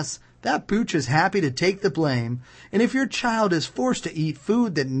a mess, that Pooch is happy to take the blame. And if your child is forced to eat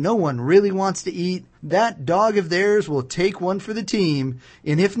food that no one really wants to eat, that dog of theirs will take one for the team,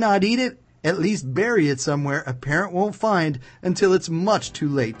 and if not eat it, at least bury it somewhere a parent won't find until it's much too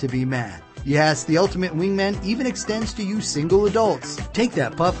late to be mad. Yes, the ultimate wingman even extends to you single adults. Take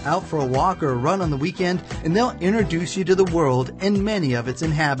that pup out for a walk or a run on the weekend, and they'll introduce you to the world and many of its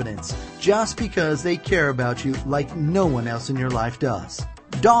inhabitants, just because they care about you like no one else in your life does.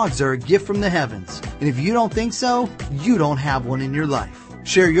 Dogs are a gift from the heavens, and if you don't think so, you don't have one in your life.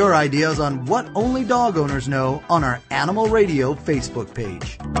 Share your ideas on what only dog owners know on our Animal Radio Facebook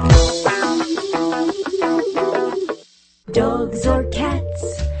page. Dogs or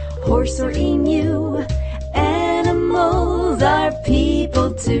cats, horse or emu, animals are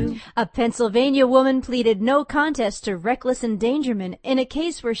people too. A Pennsylvania woman pleaded no contest to reckless endangerment in a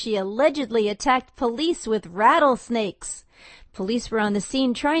case where she allegedly attacked police with rattlesnakes. Police were on the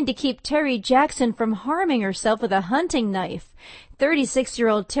scene trying to keep Terry Jackson from harming herself with a hunting knife.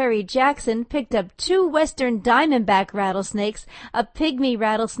 36-year-old Terry Jackson picked up 2 western diamondback rattlesnakes, a pygmy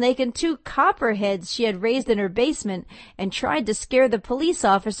rattlesnake, and 2 copperheads she had raised in her basement and tried to scare the police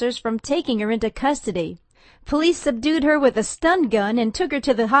officers from taking her into custody. Police subdued her with a stun gun and took her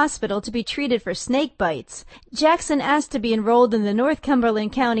to the hospital to be treated for snake bites. Jackson asked to be enrolled in the North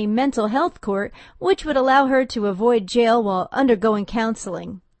Cumberland County Mental Health Court, which would allow her to avoid jail while undergoing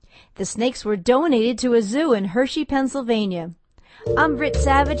counseling. The snakes were donated to a zoo in Hershey, Pennsylvania. I'm Britt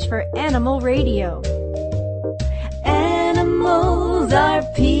Savage for Animal Radio. Animals are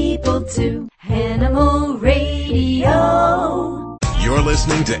people too. Animal Radio. You're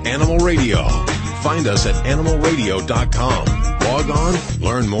listening to Animal Radio. Find us at animalradio.com. Log on,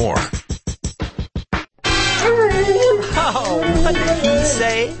 learn more. Oh, what did he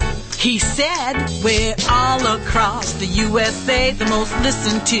say? He said, we're all across the USA, the most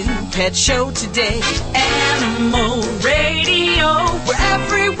listened to pet show today. Animal Radio, we're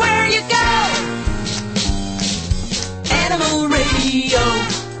everywhere you go. Animal Radio.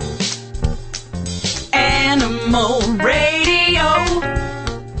 Animal Radio.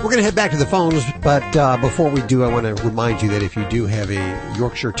 We're going to head back to the phones, but before we do, I want to remind you that if you do have a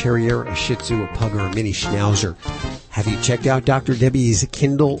Yorkshire Terrier, a Shih Tzu, a Pug, or a Mini Schnauzer, have you checked out Dr. Debbie's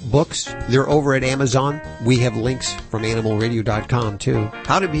Kindle books? They're over at Amazon. We have links from animalradio.com, too.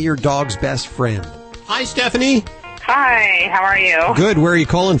 How to be your dog's best friend. Hi, Stephanie. Hi, how are you? Good. Where are you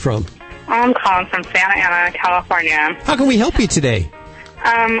calling from? I'm calling from Santa Ana, California. How can we help you today?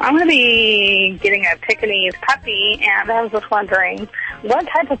 I'm going to be getting a Pekingese puppy, and I was just wondering, what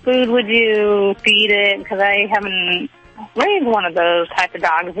type of food would you feed it? Because I haven't raised one of those type of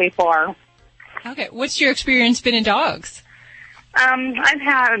dogs before. Okay, what's your experience been in dogs? I've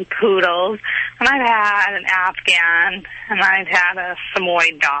had poodles, and I've had an Afghan, and I've had a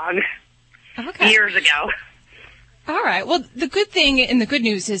Samoyed dog years ago. All right. Well, the good thing and the good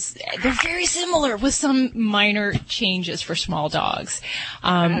news is they're very similar with some minor changes for small dogs.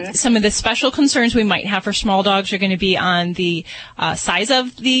 Some of the special concerns we might have for small dogs are going to be on the size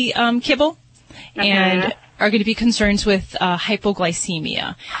of the kibble and are going to be concerns with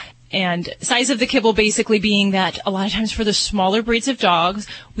hypoglycemia. And size of the kibble basically being that a lot of times for the smaller breeds of dogs,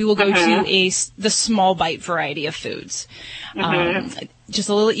 we will go to the small bite variety of foods. Just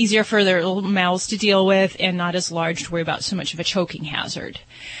a little easier for their little mouths to deal with and not as large to worry about so much of a choking hazard.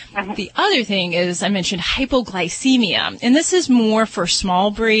 The other thing is I mentioned hypoglycemia, and this is more for small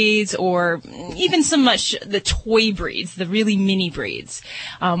breeds or even so much the toy breeds, the really mini breeds.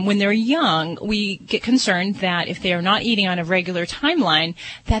 When they're young, we get concerned that if they are not eating on a regular timeline,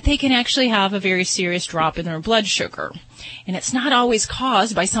 that they can actually have a very serious drop in their blood sugar. And it's not always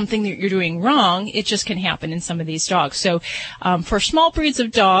caused by something that you're doing wrong. It just can happen in some of these dogs. So for small breeds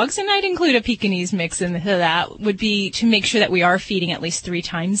of dogs, and I'd include a Pekingese mix into that, would be to make sure that we are feeding at least 3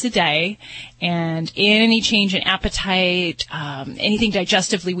 times a day. And any change in appetite, anything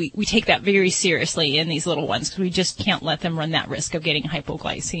digestively, we take that very seriously in these little ones because we just can't let them run that risk of getting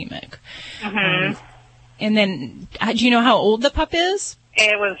hypoglycemic. And then, do you know how old the pup is?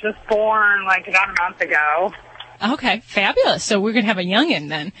 It was just born like about a month ago. Okay, fabulous. So we're going to have a youngin'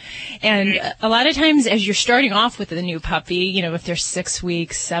 then. And a lot of times as you're starting off with the new puppy, you know, if they're 6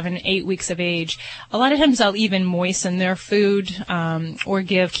 weeks, 7, 8 weeks of age, a lot of times I'll even moisten their food or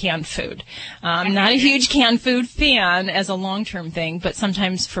give canned food. I'm not a huge canned food fan as a long-term thing, but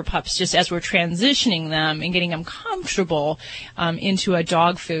sometimes for pups, just as we're transitioning them and getting them comfortable into a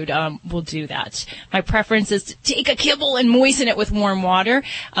dog food, we'll do that. My preference is to take a kibble and moisten it with warm water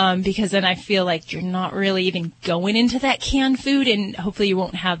because then I feel like you're not really even going into that canned food, and hopefully you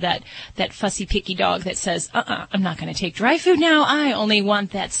won't have that fussy, picky dog that says, I'm not going to take dry food now. I only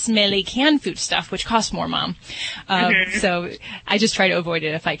want that smelly canned food stuff, which costs more, Mom. So I just try to avoid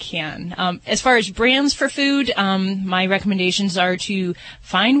it if I can. As far as brands for food, my recommendations are to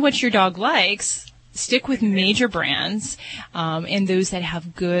find what your dog likes, stick with major brands, and those that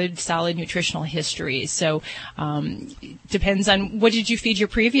have good, solid nutritional histories. So depends on what did you feed your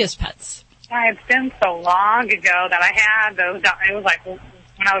previous pets? It's been so long ago that I had those. It was like when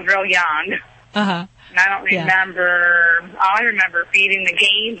I was real young. And I don't remember. All I remember feeding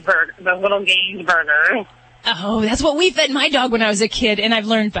the little Gaines burgers. Oh, that's what we fed my dog when I was a kid, and I've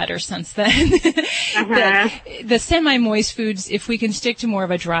learned better since then. The semi-moist foods, if we can stick to more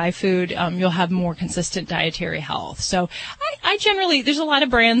of a dry food, you'll have more consistent dietary health. So I generally, there's a lot of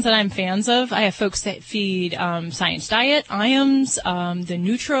brands that I'm fans of. I have folks that feed Science Diet, IAMS, the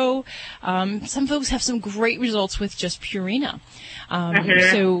Nutro. Some folks have some great results with just Purina.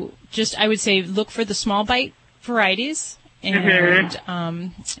 So just, I would say, look for the small bite varieties.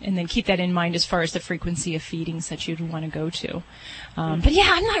 And then keep that in mind as far as the frequency of feedings that you'd want to go to. But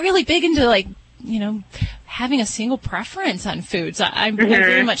yeah, I'm not really big into having a single preference on foods. I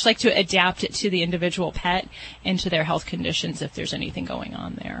very much like to adapt it to the individual pet and to their health conditions if there's anything going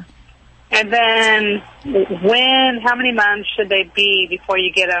on there. And then how many months should they be before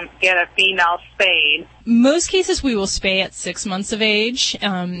you get a female spayed? Most cases we will spay at 6 months of age.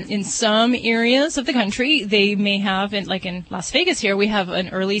 In some areas of the country, they may have, like in Las Vegas here, we have an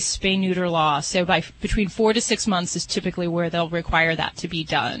early spay-neuter law. So between 4 to 6 months is typically where they'll require that to be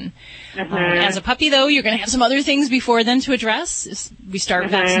done. As a puppy, though, you're going to have some other things before then to address. We start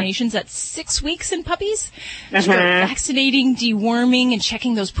vaccinations at 6 weeks in puppies. Start vaccinating, deworming, and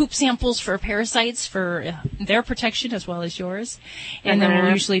checking those poop samples for parasites for their protection as well as yours. And then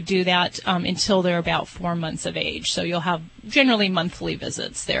we'll usually do that until they're about 4 months of age. So you'll have generally monthly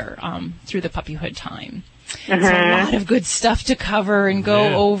visits there through the puppyhood time. So a lot of good stuff to cover and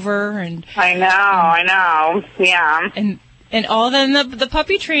go over. And I know. Yeah. And all then the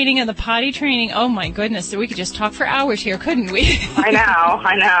puppy training and the potty training. Oh my goodness, we could just talk for hours here, couldn't we? I know.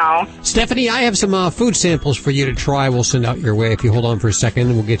 Stephanie, I have some food samples for you to try. We'll send out your way if you hold on for a second,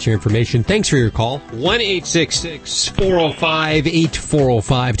 and we'll get your information. Thanks for your call.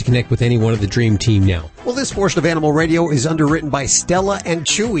 1-866-405-8405 to connect with any one of the Dream Team now. Well, this portion of Animal Radio is underwritten by Stella and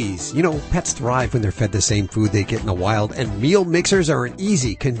Chewy's. You know, pets thrive when they're fed the same food they get in the wild, and meal mixers are an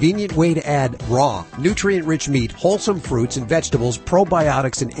easy, convenient way to add raw, nutrient-rich meat, wholesome fruits and vegetables,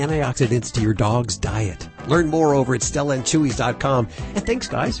 probiotics, and antioxidants to your dog's diet. Learn more over at StellaandChewy's.com. And thanks,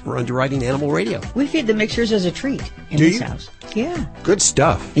 guys, for underwriting Animal Radio. We feed the mixers as a treat in Do this you? house. Yeah. Good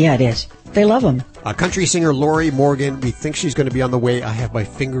stuff. Yeah, it is. They love them. Country singer Lori Morgan, we think she's going to be on the way. I have my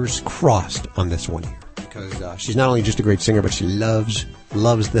fingers crossed on this one here. Because she's not only just a great singer, but she loves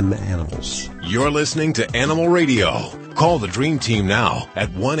them animals. You're listening to Animal Radio. Call the Dream Team now at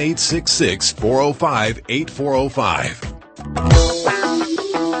 1-866-405-8405.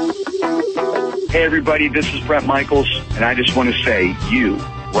 Hey everybody, this is Brett Michaels, and I just want to say, you,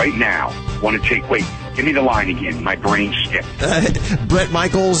 right now, want to take, give me the line again, my brain skipped. Brett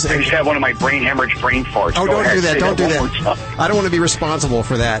Michaels. I just had one of my brain hemorrhage brain farts. Oh, don't do that, don't do that. I don't want to be responsible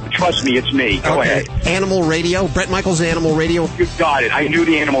for that. Trust me, it's me. Go ahead. Animal Radio, Brett Michaels, Animal Radio. You got it, I knew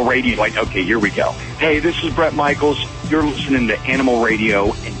the Animal Radio, okay, here we go. Hey, this is Brett Michaels, you're listening to Animal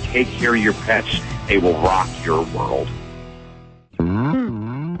Radio, and take care of your pets, they will rock your world.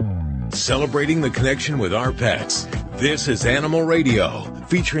 Celebrating the connection with our pets. This is Animal Radio,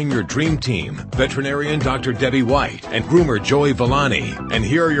 featuring your Dream Team, veterinarian Dr. Debbie White and groomer Joey Villani. And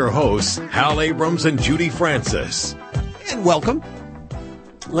here are your hosts, Hal Abrams and Judy Francis. And welcome.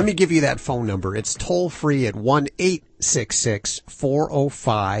 Let me give you that phone number. It's toll free at 1-800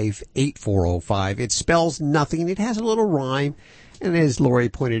 1-866-405-8405. It spells nothing. It has a little rhyme. And as Lori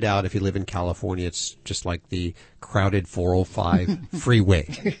pointed out, if you live in California, it's just like the crowded 405 freeway.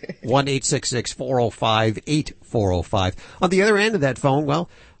 1-866-405-8405. On the other end of that phone,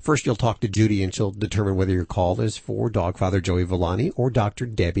 well, first you'll talk to Judy and she'll determine whether your call is for Dog Father Joey Villani or Dr.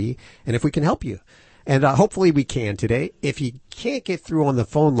 Debbie, and if we can help you. And hopefully we can today. If you can't get through on the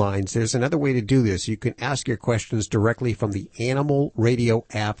phone lines, there's another way to do this. You can ask your questions directly from the Animal Radio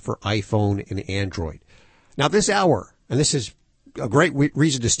app for iPhone and Android. Now this hour, and this is a great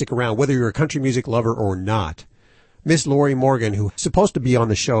reason to stick around, whether you're a country music lover or not, Miss Lori Morgan, who's supposed to be on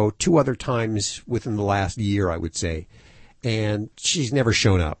the show 2 other times within the last year, I would say, and she's never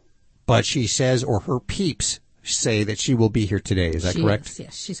shown up. But she says, or her peeps say, that she will be here today. Is that correct?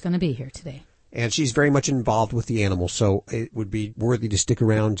 Yes, she's going to be here today. And she's very much involved with the animals, so it would be worthy to stick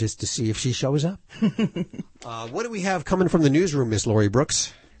around just to see if she shows up. What do we have coming from the newsroom, Miss Lori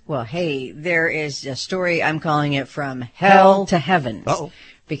Brooks? Well, hey, there is a story, I'm calling it From Hell to Heaven. Uh-oh.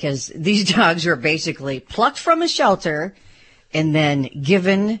 Because these dogs were basically plucked from a shelter and then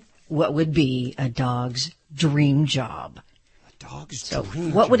given what would be a dog's dream job.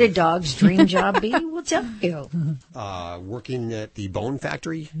 What would a dog's dream job be? We'll tell you. Working at the bone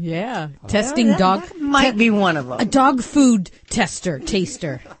factory? Yeah. Testing dog. That might be one of them. A dog food taster.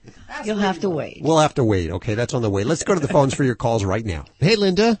 You'll have to wait. We'll have to wait. Okay, that's on the way. Let's go to the phones for your calls right now. Hey,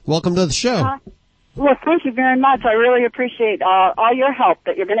 Linda. Welcome to the show. Well, thank you very much. I really appreciate all your help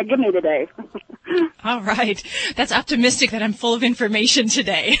that you're going to give me today. All right. That's optimistic that I'm full of information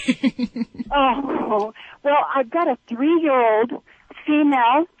today. Oh, well, I've got a 3-year-old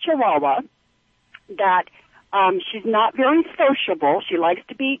female Chihuahua that she's not very sociable. She likes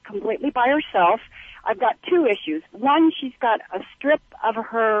to be completely by herself. I've got 2 issues. One, she's got a strip of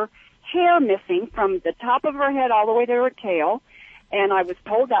her hair missing from the top of her head all the way to her tail. And I was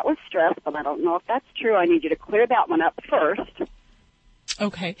told that was stress, but I don't know if that's true. I need you to clear that one up first.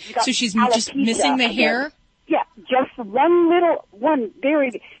 Okay. So she's just missing the hair? Yeah, just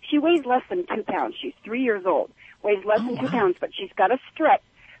she weighs less than 2 pounds. She's 3 years old, weighs less than 2 pounds, but she's got a strip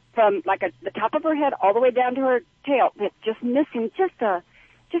from the top of her head all the way down to her tail that's just missing just a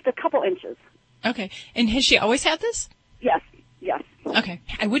couple inches. Okay. And has she always had this? Yes. Okay.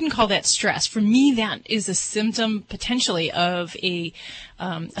 I wouldn't call that stress. For me, that is a symptom potentially of a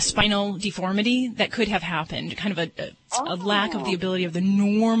spinal deformity that could have happened, kind of a lack of the ability of the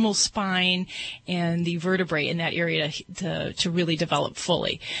normal spine and the vertebrae in that area to really develop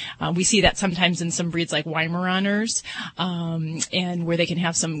fully. We see that sometimes in some breeds like Weimaraners, and where they can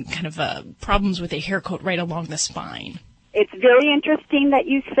have some kind of problems with a hair coat right along the spine. It's very interesting that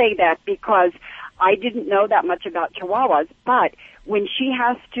you say that because I didn't know that much about Chihuahuas, but when she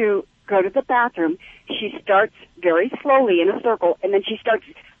has to go to the bathroom, she starts very slowly in a circle, and then she starts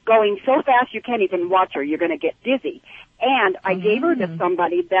going so fast you can't even watch her. You're going to get dizzy. And I gave her to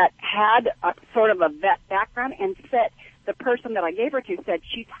somebody that had a sort of a vet background and said, the person that I gave her to said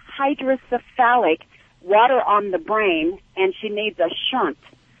she's hydrocephalic, water on the brain, and she needs a shunt.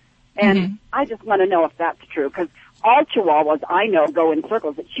 And I just want to know if that's true, because all Chihuahuas I know go in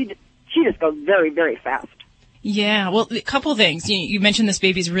circles, but she just goes very, very fast. Yeah, well, a couple things. You mentioned this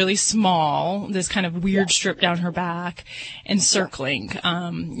baby's really small, this kind of weird strip down her back, and circling.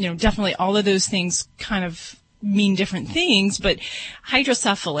 Definitely all of those things kind of mean different things, but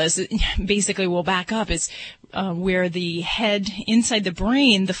hydrocephalus, basically we'll back up, is where the head inside the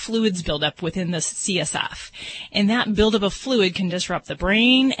brain, the fluids build up within the CSF. And that buildup of fluid can disrupt the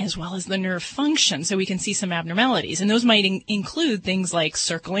brain as well as the nerve function, so we can see some abnormalities. And those might include things like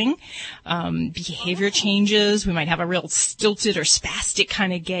circling, behavior changes. We might have a real stilted or spastic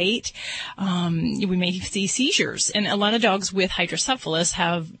kind of gait. We may see seizures. And a lot of dogs with hydrocephalus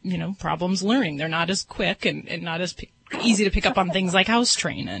have, problems learning. They're not as quick and not as easy to pick up on things like house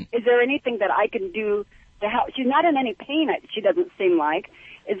training. Is there anything that I can do to help? She's not in any pain, she doesn't seem like.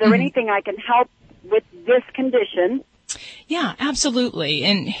 Is there anything I can help with this condition? Yeah, absolutely.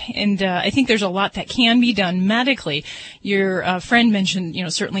 And I think there's a lot that can be done medically. Your friend mentioned,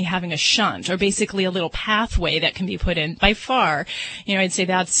 certainly having a shunt, or basically a little pathway that can be put in. By far, I'd say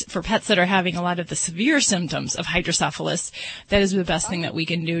that's for pets that are having a lot of the severe symptoms of hydrocephalus. That is the best thing that we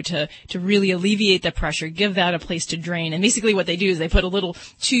can do to really alleviate the pressure, give that a place to drain. And basically what they do is they put a little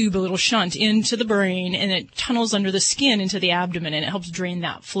tube, a little shunt into the brain, and it tunnels under the skin into the abdomen, and it helps drain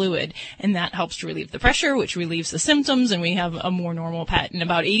that fluid. And that helps to relieve the pressure, which relieves the symptoms, and we have a more normal pet. And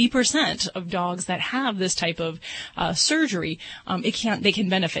about 80% of dogs that have this type of surgery, they can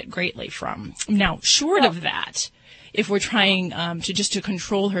benefit greatly from. Now, short of that, if we're trying to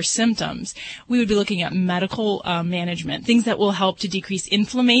control her symptoms, we would be looking at medical management, things that will help to decrease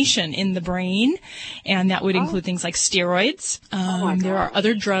inflammation in the brain, and that would include things like steroids. There are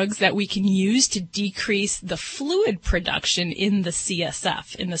other drugs that we can use to decrease the fluid production in the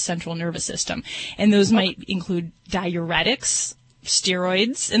CSF, in the central nervous system, and those might include diuretics,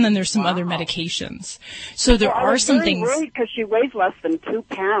 steroids, and then there's some other medications. So there are some things. I was very worried because she weighs less than 2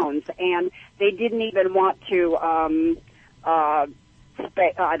 pounds, and they didn't even want to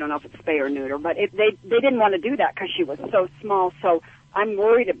spay, I don't know if it's spay or neuter, but they didn't want to do that because she was so small. So I'm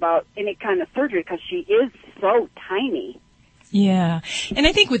worried about any kind of surgery because she is so tiny. Yeah. And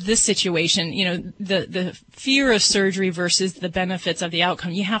I think with this situation, you know, the fear of surgery versus the benefits of the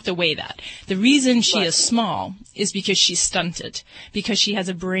outcome, you have to weigh that. The reason she is small is because she's stunted, because she has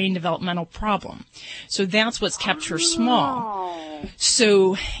a brain developmental problem. So that's what's kept her small.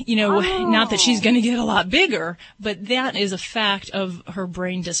 So, you know, not that she's going to get a lot bigger, but that is a fact of her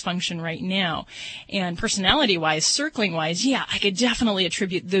brain dysfunction right now. And personality-wise, circling-wise, yeah, I could definitely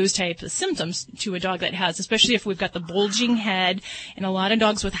attribute those types of symptoms to a dog that has, especially if we've got the bulging head. And a lot of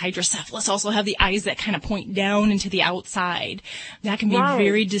dogs with hydrocephalus also have the eyes that kind of point down into the outside. That can be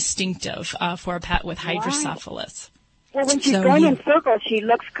very distinctive for a pet with hydrocephalus. Well, when she's going in circles, she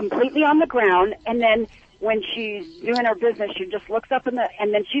looks completely on the ground, and then when she's doing her business, she just looks up and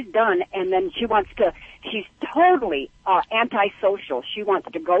then she's done, and then she's totally antisocial. She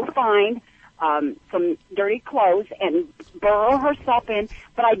wants to go find some dirty clothes and burrow herself in.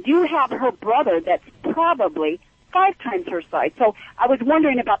 But I do have her brother that's probably 5 times her size. So I was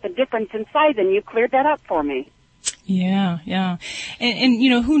wondering about the difference in size, and you cleared that up for me. Yeah, yeah. And, you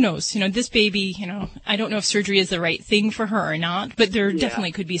know, who knows? You know, this baby, you know, I don't know if surgery is the right thing for her or not, but there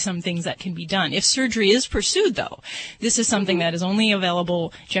definitely could be some things that can be done. If surgery is pursued, though, this is something that is only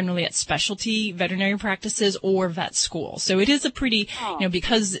available generally at specialty veterinary practices or vet school. So it is a pretty, you know,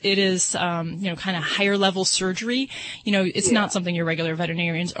 because it is, you know, kind of higher level surgery, you know, it's not something your regular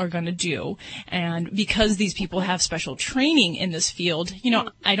veterinarians are going to do. And because these people have special training in this field, you know,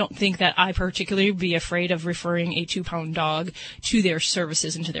 I don't think that I particularly would be afraid of referring a 2-pound dog to their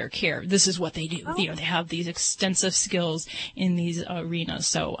services and to their care. This is what they do. You know, they have these extensive skills in these arenas.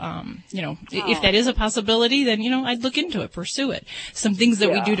 So, you know, if that is a possibility, then, you know, I'd look into it, pursue it. Some things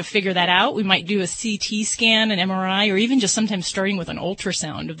that we do to figure that out, we might do a CT scan, an MRI, or even just sometimes starting with an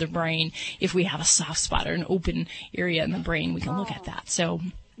ultrasound of the brain. If we have a soft spot or an open area in the brain, we can look at that. So,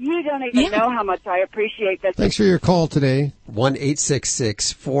 you don't even know how much I appreciate that. Thanks for your call today.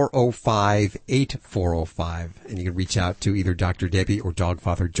 1-866-405-8405. And you can reach out to either Dr. Debbie or Dog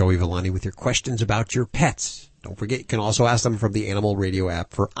Father Joey Villani with your questions about your pets. Don't forget, you can also ask them from the Animal Radio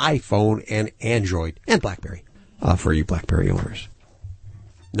app for iPhone and Android and BlackBerry, for you BlackBerry owners.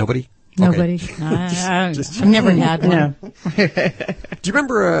 Nobody? Nobody. Okay. I've never had one. Do you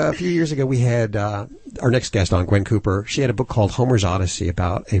remember a few years ago we had our next guest on, Gwen Cooper? She had a book called Homer's Odyssey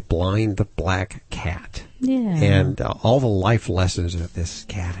about a blind black cat. Yeah. And all the life lessons that this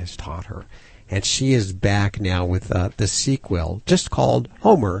cat has taught her. And she is back now with the sequel, just called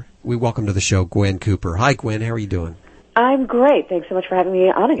Homer. We welcome to the show Gwen Cooper. Hi, Gwen. How are you doing? I'm great. Thanks so much for having me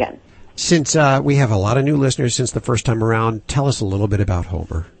on again. Since we have a lot of new listeners since the first time around, tell us a little bit about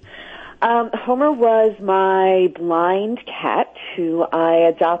Homer. Homer was my blind cat who I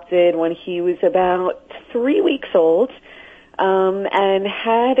adopted when he was about 3 weeks old, and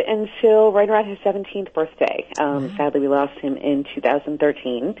had until right around his 17th birthday. Sadly, we lost him in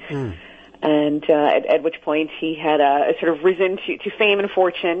 2013. And at which point he had sort of risen to fame and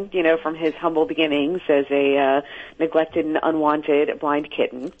fortune, you know, from his humble beginnings as a neglected and unwanted blind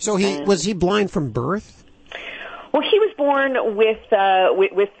kitten. So was he blind from birth? Well, he was born with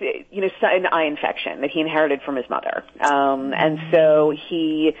you know, an eye infection that he inherited from his mother. And so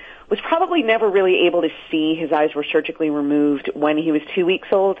he was probably never really able to see. His eyes were surgically removed when he was 2 weeks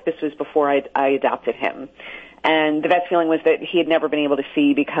old. This was before I adopted him. And the vet's feeling was that he had never been able to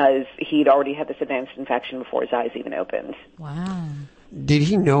see because he'd already had this advanced infection before his eyes even opened. Wow. Did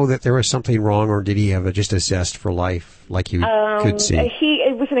he know that there was something wrong, or did he have just a zest for life like you could see? He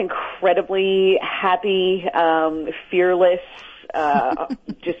was an incredibly happy, fearless,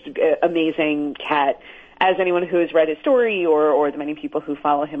 just amazing cat. As anyone who has read his story or the many people who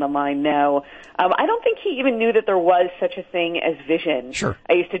follow him online know, I don't think he even knew that there was such a thing as vision. Sure.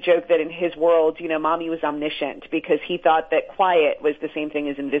 I used to joke that in his world, you know, Mommy was omniscient because he thought that quiet was the same thing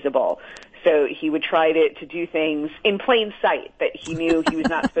as invisible. So he would try to do things in plain sight that he knew he was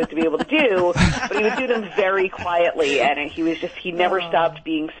not supposed to be able to do, but he would do them very quietly, and he never stopped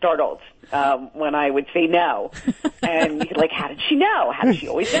being startled when I would say no. And he'd like, how did she know? How did she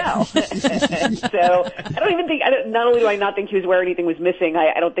always know? And so I don't even think, not only do I not think he was aware anything was missing,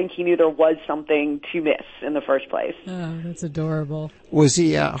 I don't think he knew there was something to miss in the first place. Oh, that's adorable. Was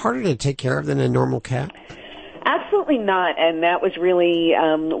he harder to take care of than a normal cat? Absolutely not, and that was really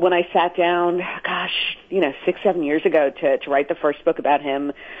when I sat down, 6-7 years ago to write the first book about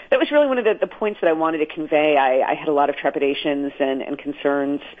him. That was really one of the points that I wanted to convey. I had a lot of trepidations and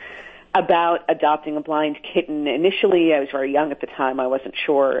concerns about adopting a blind kitten. Initially, I was very young at the time. I wasn't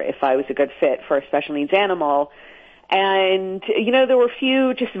sure if I was a good fit for a special needs animal. And, there were a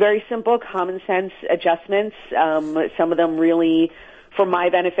few just very simple common sense adjustments. Some of them really for my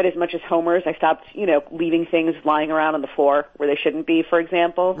benefit as much as Homer's. I stopped, leaving things lying around on the floor where they shouldn't be, for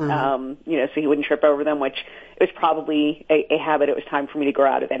example, so he wouldn't trip over them, which it was probably a habit it was time for me to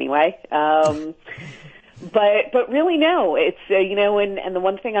grow out of anyway. But really, no, it's, and the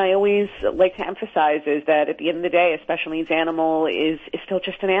one thing I always like to emphasize is that at the end of the day, a special needs animal is still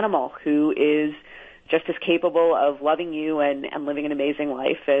just an animal who is just as capable of loving you and living an amazing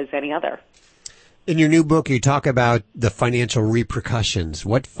life as any other. In your new book, you talk about the financial repercussions.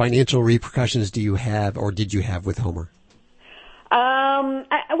 What financial repercussions do you have or did you have with Homer?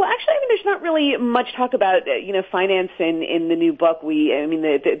 There's not really much talk about, finance in the new book.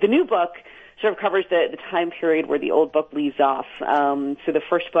 The new book sort of covers the time period where the old book leaves off. So the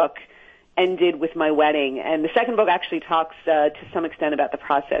first book ended with my wedding, and the second book actually talks to some extent about the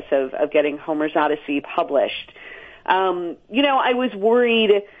process of getting Homer's Odyssey published. I was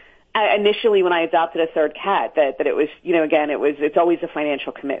worried initially when I adopted a third cat that it was, it's always a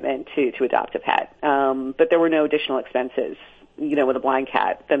financial commitment to adopt a pet. But there were no additional expenses, with a blind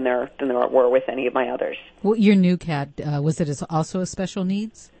cat than there were with any of my others. Well, your new cat, was it also a special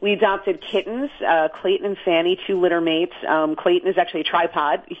needs? We adopted kittens, Clayton and Fanny, 2 litter mates. Clayton is actually a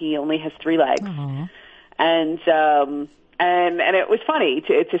tripod. He only has 3 legs. Aww. And it was funny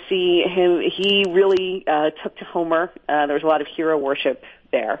to see him. He really took to Homer. There was a lot of hero worship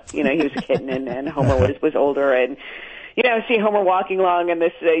there. He was a kitten and Homer was older, and see Homer walking along and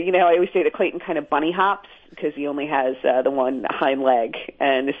this, I always say that Clayton kind of bunny hops because he only has the one hind leg,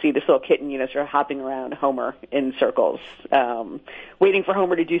 and to see this little kitten, sort of hopping around Homer in circles, waiting for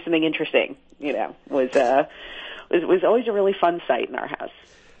Homer to do something interesting, was always a really fun sight in our house.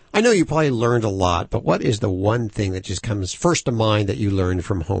 I know you probably learned a lot, but what is the one thing that just comes first to mind that you learned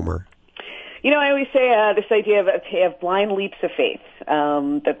from Homer? I always say this idea of blind leaps of faith,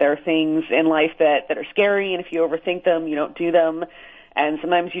 that there are things in life that are scary, and if you overthink them, you don't do them. And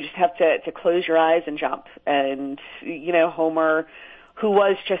sometimes you just have to close your eyes and jump. And, Homer, who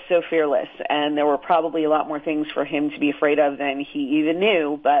was just so fearless, and there were probably a lot more things for him to be afraid of than he even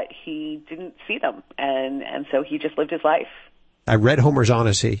knew, but he didn't see them. And so he just lived his life. I read Homer's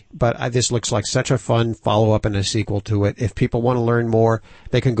Odyssey, but this looks like such a fun follow-up and a sequel to it. If people want to learn more,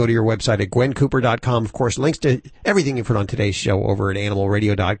 they can go to your website at gwencooper.com. Of course, links to everything you've heard on today's show over at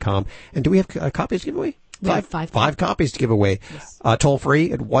animalradio.com. And do we have copies to give away? Five copies to give away. Yes. Toll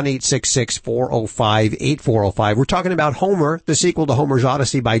free at 1-866-405-8405. We're talking about Homer, the sequel to Homer's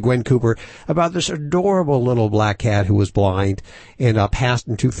Odyssey by Gwen Cooper, about this adorable little black cat who was blind and passed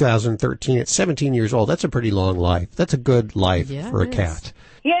in 2013 at 17 years old. That's a pretty long life. That's a good life for a cat.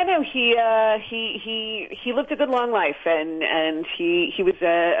 Yeah, no, he lived a good long life, and he was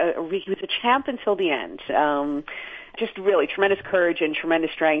a champ until the end. Just really tremendous courage and tremendous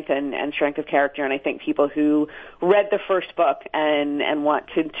strength and strength of character. And I think people who read the first book and want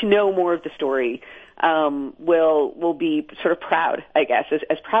to know more of the story will be sort of proud, I guess,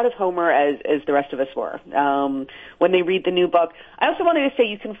 as proud of Homer as the rest of us were when they read the new book. I also wanted to say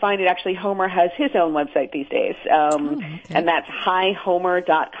you can find it. Actually, Homer has his own website these days, and that's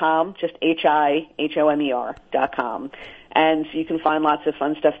hihomer.com, just HIHOMER.com. And so you can find lots of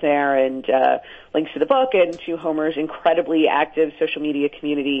fun stuff there, and links to the book and to Homer's incredibly active social media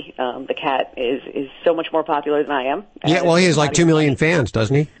community. The cat is so much more popular than I am. Yeah, well, he has like 2 million fans,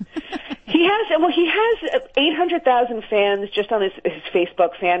 doesn't he? He has 800,000 fans just on his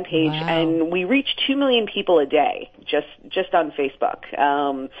Facebook fan page, and we reach 2 million people a day just on Facebook.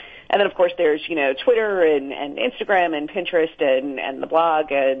 And then, of course, there's Twitter and Instagram and Pinterest and the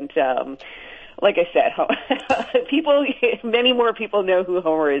blog and. Like I said, many more people know who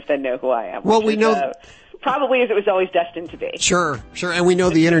Homer is than know who I am. Well, we know... probably as it was always destined to be. Sure. And we know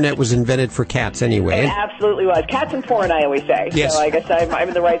the Internet was invented for cats anyway. It absolutely was. Cats and porn, I always say. Yes. So I guess I'm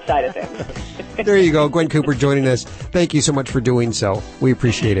in the right side of things. There you go. Gwen Cooper joining us. Thank you so much for doing so. We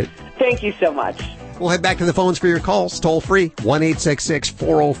appreciate it. Thank you so much. We'll head back to the phones for your calls. Toll free,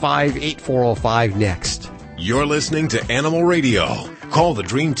 1-866-405-8405 next. You're listening to Animal Radio. Call the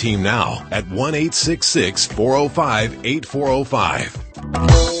Dream Team now at 1-866-405-8405.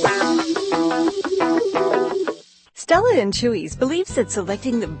 Stella and Chewy's believes that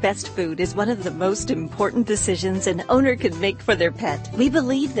selecting the best food is one of the most important decisions an owner can make for their pet. We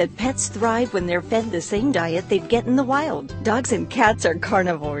believe that pets thrive when they're fed the same diet they'd get in the wild. Dogs and cats are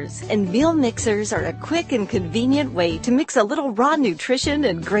carnivores, and meal mixers are a quick and convenient way to mix a little raw nutrition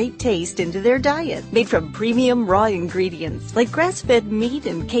and great taste into their diet. Made from premium raw ingredients like grass-fed meat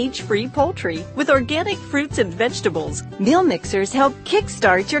and cage-free poultry with organic fruits and vegetables, meal mixers help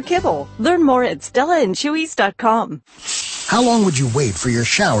kickstart your kibble. Learn more at StellaandChewy's.com. How long would you wait for your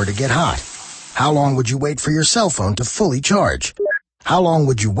shower to get hot? How long would you wait for your cell phone to fully charge? How long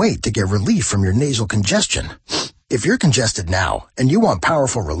would you wait to get relief from your nasal congestion? If you're congested now and you want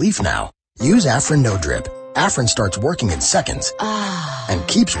powerful relief now, use Afrin No Drip. Afrin starts working in seconds and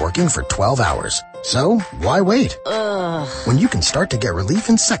keeps working for 12 hours. So, why wait? When you can start to get relief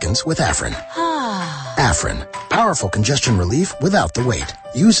in seconds with Afrin. Afrin, powerful congestion relief without the wait.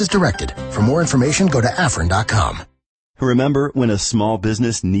 Use as directed. For more information, go to Afrin.com. Remember when a small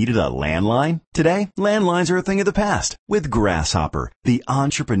business needed a landline? Today, landlines are a thing of the past with Grasshopper, the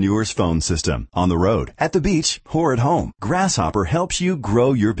entrepreneur's phone system. On the road, at the beach, or at home, Grasshopper helps you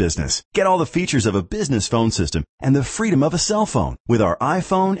grow your business. Get all the features of a business phone system and the freedom of a cell phone with our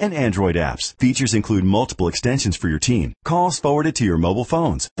iPhone and Android apps. Features include multiple extensions for your team, calls forwarded to your mobile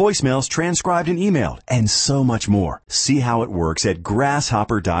phones, voicemails transcribed and emailed, and so much more. See how it works at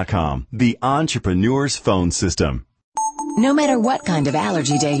Grasshopper.com, the entrepreneur's phone system. No matter what kind of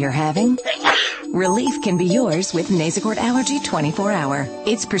allergy day you're having, relief can be yours with Nasacort Allergy 24-Hour.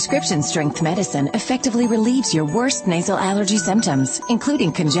 Its prescription-strength medicine effectively relieves your worst nasal allergy symptoms,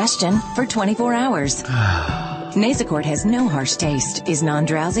 including congestion, for 24 hours. Nasacort has no harsh taste, is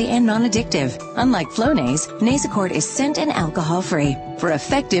non-drowsy, and non-addictive. Unlike Flonase, Nasacort is scent and alcohol-free. For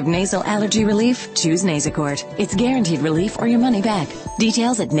effective nasal allergy relief, choose Nasacort. It's guaranteed relief or your money back.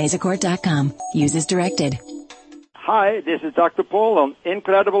 Details at Nasacort.com. Use as directed. Hi, this is Dr. Paul on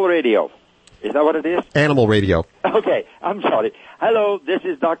Incredible Radio. Is that what it is? Animal Radio. Okay, I'm sorry. Hello, this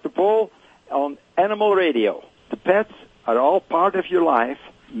is Dr. Paul on Animal Radio. The pets are all part of your life.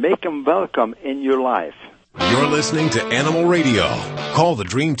 Make them welcome in your life. You're listening to Animal Radio. Call the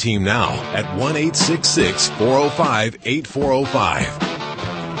Dream Team now at 1-866-405-8405.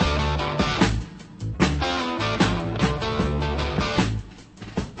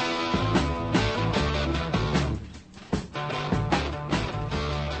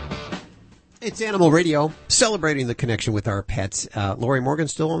 It's Animal Radio, celebrating the connection with our pets. Lori Morgan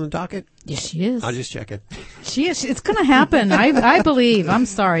still on the docket? Yes, she is. I'll just check it. She is. It's going to happen. I believe. I'm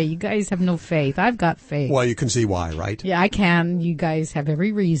sorry. You guys have no faith. I've got faith. Well, you can see why, right? Yeah, I can. You guys have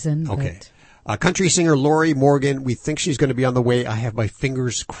every reason. Okay. Country singer Lori Morgan, we think she's going to be on the way. I have my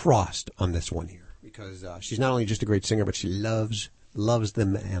fingers crossed on this one here because she's not only just a great singer, but she loves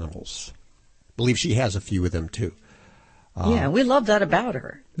them animals. Believe she has a few of them, too. Yeah, we love that about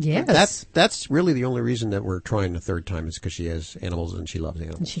her. Yes. That's really the only reason that we're trying a third time is because she has animals and she loves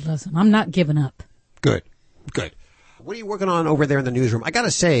animals. And she loves them. I'm not giving up. Good. What are you working on over there in the newsroom? I got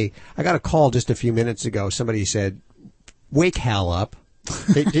to say, I got a call just a few minutes ago. Somebody said, wake Hal up.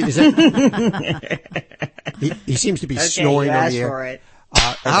 Is that, he seems to be snoring you over asked the air. for it.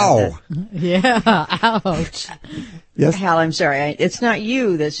 Ow. Yeah, ouch. Yes? Hal, I'm sorry. It's not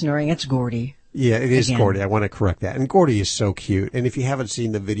you that's snoring. It's Gordy. Yeah, it is Again. Gordy. I want to correct that. And Gordy is so cute. And if you haven't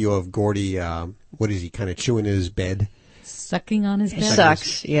seen the video of Gordy, what is he, kind of chewing in his bed? Sucking on his bed?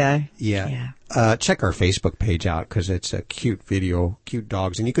 Sucks, yeah. Yeah. Check our Facebook page out because it's a cute video, cute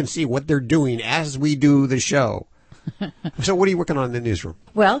dogs. And you can see what they're doing as we do the show. So what are you working on in the newsroom?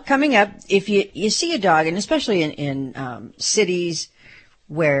 Well, coming up, if you see a dog, and especially in cities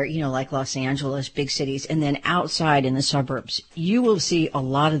where, like Los Angeles, big cities, and then outside in the suburbs, you will see a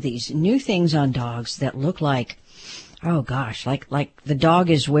lot of these new things on dogs that look like, oh gosh, like the dog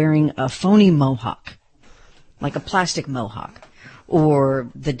is wearing a phony mohawk, like a plastic mohawk, or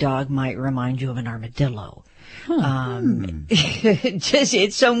the dog might remind you of an armadillo.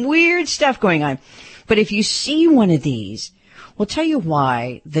 It's some weird stuff going on. But if you see one of these, we'll tell you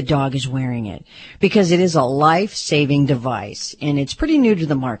why the dog is wearing it. Because it is a life-saving device, and it's pretty new to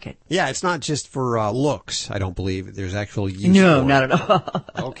the market. Yeah, it's not just for looks, I don't believe. There's actual use No, for it. not at all.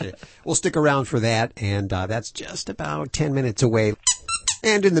 Okay. We'll stick around for that, and that's just about 10 minutes away.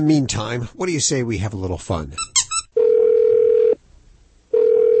 And in the meantime, what do you say we have a little fun?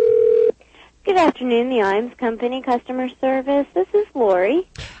 Good afternoon, the Iams Company Customer Service. This is Lori.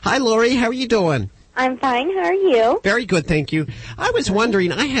 Hi, Lori. How are you doing? I'm fine. How are you? Very good, thank you. I was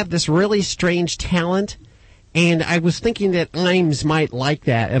wondering, I have this really strange talent, and I was thinking that Imes might like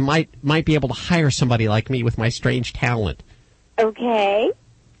that and might be able to hire somebody like me with my strange talent. Okay.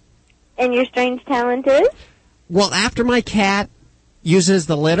 And your strange talent is? Well, after my cat uses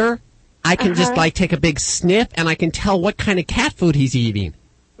the litter, I can just take a big sniff and I can tell what kind of cat food he's eating.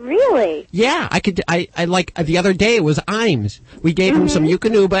 Really? Yeah, I like the other day it was Imes. We gave him some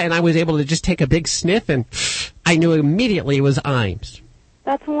Eukanuba and I was able to just take a big sniff and I knew immediately it was Imes.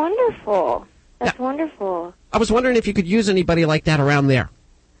 That's wonderful. That's wonderful. I was wondering if you could use anybody like that around there.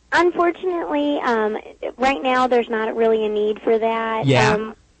 Unfortunately, right now there's not really a need for that.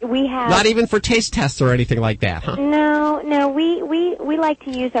 Yeah. We have not even for taste tests or anything like that, huh? No. We like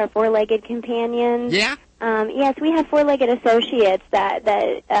to use our four-legged companions. Yeah. Yes, we have four-legged associates that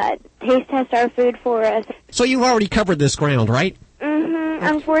taste test our food for us. So you've already covered this ground, right?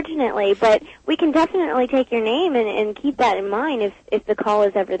 Unfortunately, but we can definitely take your name and keep that in mind if the call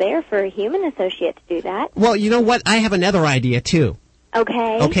is ever there for a human associate to do that. Well, you know what? I have another idea too.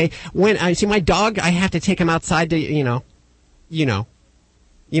 Okay. Okay. When I see my dog, I have to take him outside to,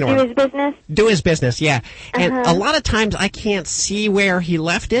 do his business? Do his business, yeah. And a lot of times I can't see where he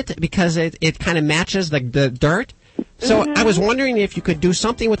left it because it kind of matches the dirt. So I was wondering if you could do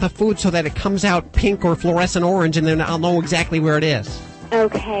something with the food so that it comes out pink or fluorescent orange, and then I'll know exactly where it is.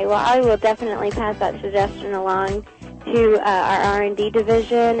 Okay. Well, I will definitely pass that suggestion along to our R&D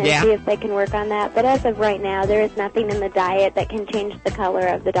division and see if they can work on that. But as of right now, there is nothing in the diet that can change the color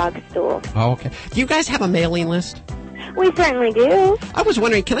of the dog's stool. Oh, okay. Do you guys have a mailing list? We certainly do. I was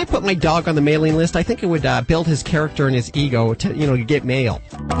wondering, can I put my dog on the mailing list? I think it would build his character and his ego to get mail.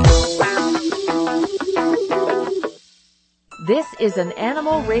 This is an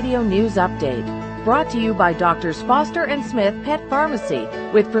Animal Radio News Update, brought to you by Drs. Foster and Smith Pet Pharmacy,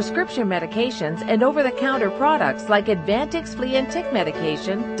 with prescription medications and over-the-counter products like Advantix flea and tick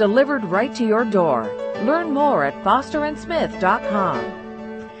medication delivered right to your door. Learn more at fosterandsmith.com.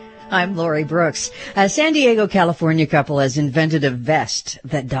 I'm Lori Brooks. A San Diego, California couple has invented a vest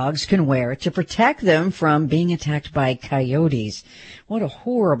that dogs can wear to protect them from being attacked by coyotes. What a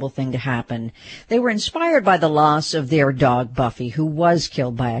horrible thing to happen. They were inspired by the loss of their dog, Buffy, who was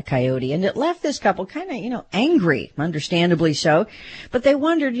killed by a coyote, and it left this couple kind of, angry, understandably so. But they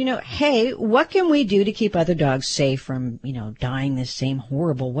wondered, hey, what can we do to keep other dogs safe from, dying this same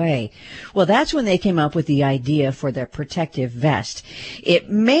horrible way? Well, that's when they came up with the idea for their protective vest. It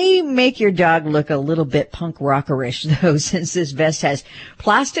may make your dog look a little bit punk rockerish, though, since this vest has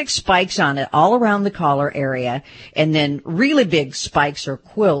plastic spikes on it all around the collar area, and then really big spikes or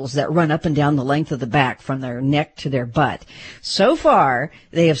quills that run up and down the length of the back from their neck to their butt. So far,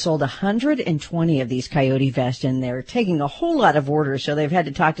 they have sold 120 of these coyote vests, and they're taking a whole lot of orders, so they've had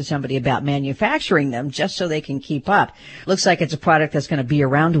to talk to somebody about manufacturing them just so they can keep up. Looks like it's a product that's going to be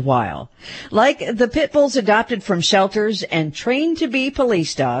around a while. Like the pit bulls adopted from shelters and trained to be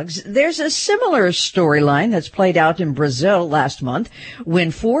police dogs, there's a similar storyline that's played out in Brazil last month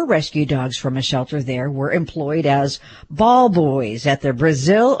when 4 rescue dogs from a shelter there were employed as ball boys at the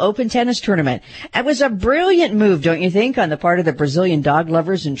Brazil Open Tennis Tournament. It was a brilliant move, don't you think, on the part of the Brazilian dog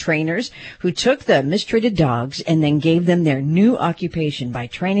lovers and trainers who took the mistreated dogs and then gave them their new occupation by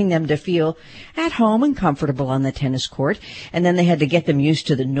training them to feel at home and comfortable on the tennis court. And then they had to get them used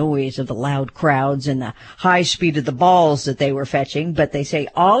to the noise of the loud crowds and the high speed of the balls that they were fetching. But they say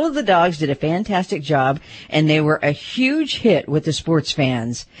all of the dogs did a fantastic job, and they were a huge hit with the sports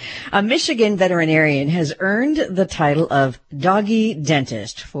fans. A Michigan veterinarian has earned the title of Doggy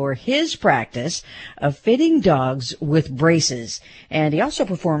Dentist for his practice of fitting dogs with braces. And he also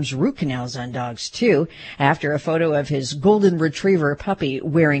performs root canals on dogs, too. After a photo of his golden retriever puppy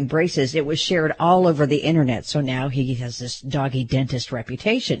wearing braces, it was shared all over the internet. So now he has this doggy dentist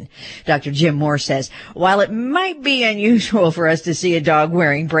reputation. Dr. Jim Moore says, while it might be unusual for us to see a dog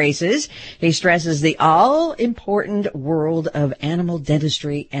wearing braces, he stresses the all-important world of animal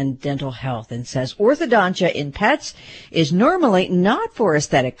dentistry and dental health and says orthodontia in pets is normally not for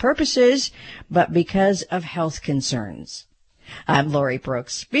aesthetic purposes, but because of health concerns. I'm Lori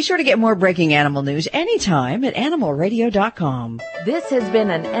Brooks. Be sure to get more breaking animal news anytime at animalradio.com. This has been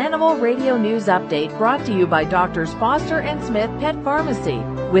an Animal Radio News Update brought to you by Drs. Foster and Smith Pet Pharmacy,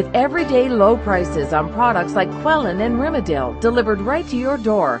 with everyday low prices on products like Quellin and Rimadyl delivered right to your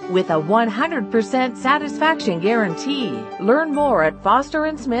door with a 100% satisfaction guarantee. Learn more at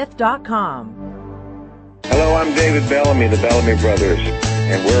fosterandsmith.com. Hello, I'm David Bellamy, the Bellamy Brothers,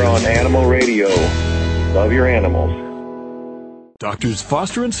 and we're on Animal Radio. Love your animals. Doctors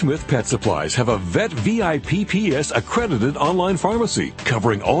Foster and Smith Pet Supplies have a Vet VIPPS accredited online pharmacy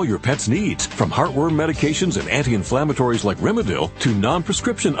covering all your pet's needs, from heartworm medications and anti-inflammatories like Rimadyl to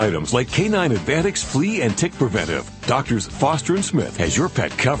non-prescription items like Canine Advantix Flea and Tick Preventive. Doctors Foster and Smith has your pet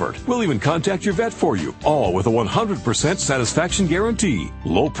covered. We'll even contact your vet for you, all with a 100% satisfaction guarantee.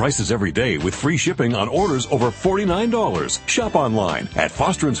 Low prices every day with free shipping on orders over $49. Shop online at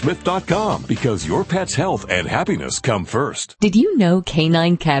fosterandsmith.com because your pet's health and happiness come first. Did you know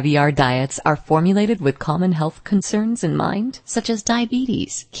canine caviar diets are formulated with common health concerns in mind, such as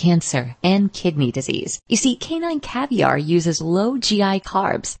diabetes, cancer, and kidney disease? You see, canine caviar uses low GI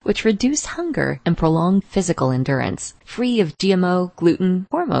carbs, which reduce hunger and prolong physical endurance. Free of GMO, gluten,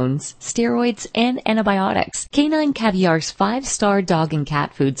 hormones, steroids, and antibiotics. Canine Caviar's 5-star dog and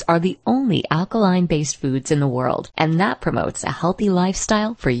cat foods are the only alkaline-based foods in the world, and that promotes a healthy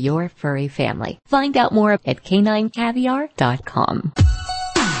lifestyle for your furry family. Find out more at caninecaviar.com.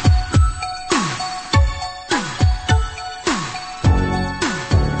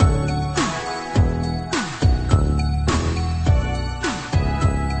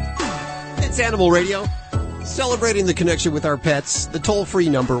 It's Animal Radio, celebrating the connection with our pets. The toll-free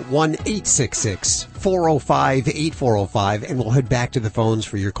number, 1-866-405-8405, and we'll head back to the phones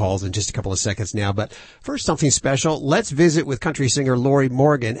for your calls in just a couple of seconds now. But first, something special. Let's visit with country singer Lori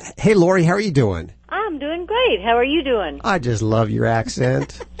Morgan. Hey, Lori, how are you doing? I'm doing great. How are you doing? I just love your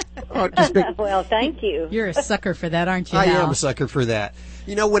accent. Well, thank you. You're a sucker for that, aren't you, I Hal? am a sucker for that.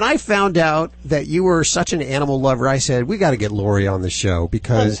 You know, when I found out that you were such an animal lover, I said, we got to get Lori on the show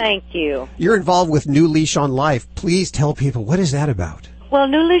because thank you. You're involved with New Leash on Life. Please tell people, what is that about? Well,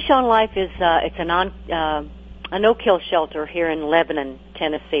 New Leash on Life is it's a no-kill shelter here in Lebanon,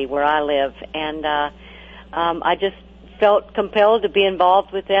 Tennessee, where I live. And I just felt compelled to be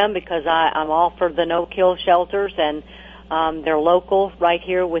involved with them because I'm all for the no-kill shelters, and they're local right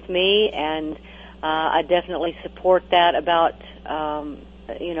here with me, and I definitely support that about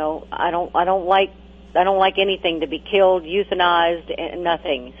you know, I don't like anything to be killed, euthanized, and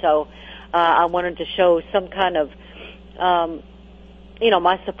nothing. So I wanted to show some kind of you know,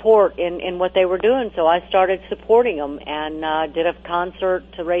 my support in what they were doing. So I started supporting them and did a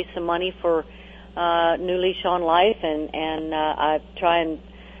concert to raise some money for New Leash on Life, and I try and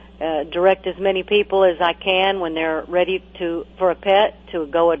direct as many people as I can when they're ready for a pet to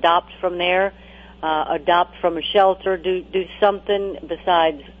go adopt from there, adopt from a shelter, do something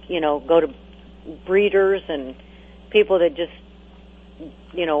besides, you know, go to breeders and people that just,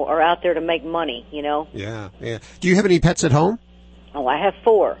 you know, are out there to make money, you know. Yeah. Do you have any pets at home? Oh, I have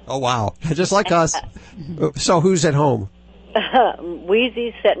 4. Oh, wow. Just like us. So who's at home?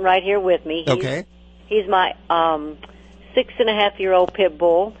 Wheezy's sitting right here with me. He's my 6.5-year-old pit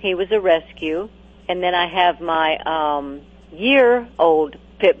bull. He was a rescue. And then I have my year-old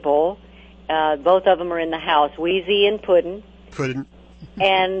pit bull. Both of them are in the house, Wheezy and Puddin'.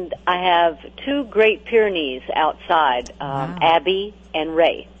 And I have 2 Great Pyrenees outside, Abby and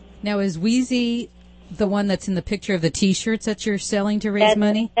Ray. Now, is Wheezy the one that's in the picture of the T-shirts that you're selling to raise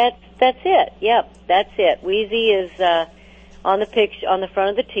money? That's it. Yep, that's it. Wheezy is on the picture on the front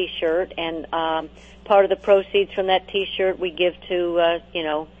of the T-shirt, and part of the proceeds from that T-shirt we give to you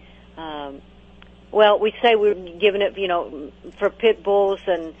know. Well, we say we're giving it, you know, for pit bulls,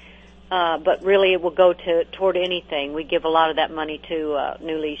 and but really it will go toward anything. We give a lot of that money to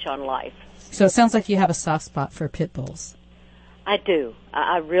New Leash on Life. So it sounds like you have a soft spot for pit bulls. I do.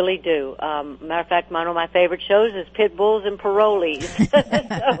 I really do. Matter of fact, one of my favorite shows is Pit Bulls and Parolees.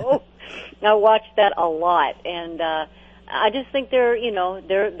 So I watch that a lot, and I just think they're, you know,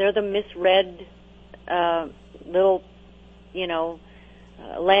 they're the misread little, you know,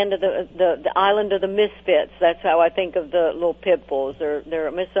 land of the island of the misfits. That's how I think of the little pit bulls. They're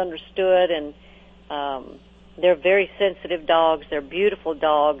misunderstood, and they're very sensitive dogs. They're beautiful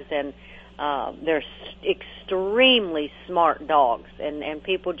dogs, and they're extremely smart dogs, and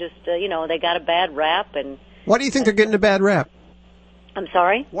people just, you know, they got a bad rap. And why do you think they're getting a bad rap? I'm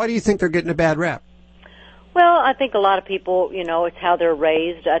sorry? Why do you think they're getting a bad rap? Well, I think a lot of people, you know, it's how they're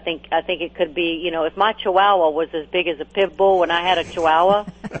raised. I think it could be, you know, if my Chihuahua was as big as a pit bull when I had a Chihuahua,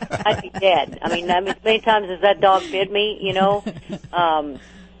 I'd be dead. I mean, as many times as that dog bit me, you know, I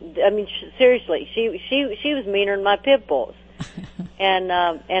mean, seriously, she was meaner than my pit bulls, and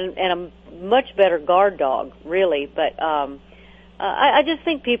a much better guard dog, really. But I just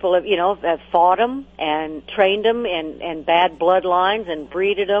think people have, you know, have fought them and trained them and bad bloodlines and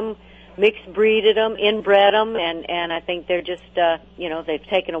breeded them, mixed breeded them, inbred them, and I think they're just, you know, they've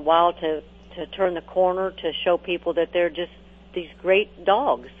taken a while to turn the corner to show people that they're just these great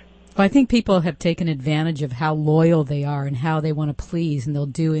dogs. Well, I think people have taken advantage of how loyal they are and how they want to please, and they'll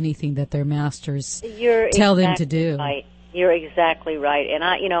do anything that their masters tell them to do. Right. You're exactly right. And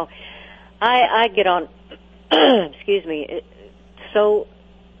I get on, excuse me, so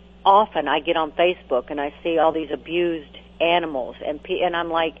often I get on Facebook and I see all these abused animals, and I'm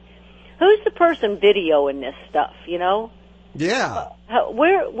like, who's the person videoing this stuff, you know? Yeah.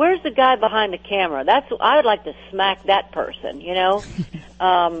 Where's the guy behind the camera? I would like to smack that person, you know?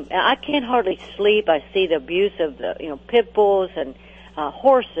 I can't hardly sleep. I see the abuse of the, pit bulls and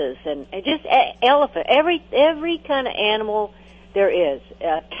horses and just elephant, every kind of animal there is,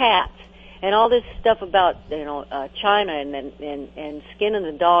 cats, and all this stuff about China and skinning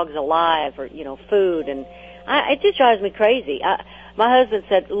the dogs alive, or food, and it just drives me crazy. My husband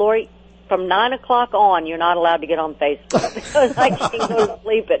said, Lori, from 9 o'clock on, you're not allowed to get on Facebook because I can't go to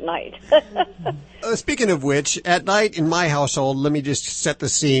sleep at night. Speaking of which, at night in my household, let me just set the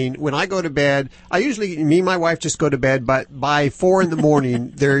scene. When I go to bed, me and my wife just go to bed, but by 4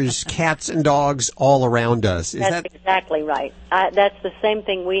 a.m, there's cats and dogs all around us. That's exactly right. That's the same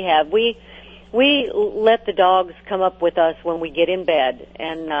thing we have. We let the dogs come up with us when we get in bed,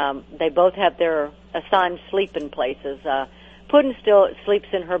 and they both have their assigned sleeping places. Puddin still sleeps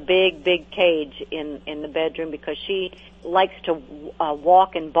in her big cage in the bedroom because she likes to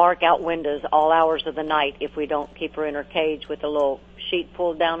walk and bark out windows all hours of the night if we don't keep her in her cage with a little sheet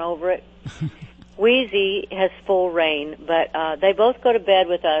pulled down over it. Wheezy has full reign, but they both go to bed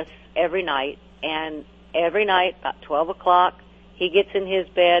with us every night, and every night about 12 o'clock he gets in his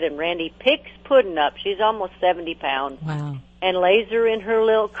bed and Randy picks Puddin up. She's almost 70 pounds. Wow. And lays her in her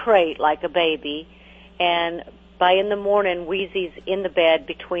little crate like a baby, and by in the morning, Wheezy's in the bed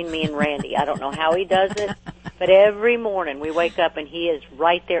between me and Randy. I don't know how he does it, but every morning we wake up and he is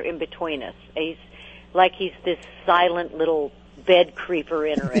right there in between us. He's this silent little bed creeper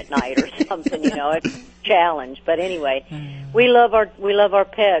in her at night or something, It's a challenge. But anyway, we love our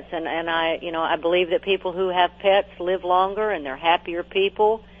pets, and I believe that people who have pets live longer and they're happier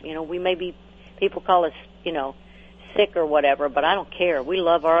people. People call us, sick or whatever, but I don't care. We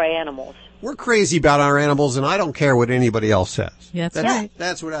love our animals. We're crazy about our animals, and I don't care what anybody else says. Yeah,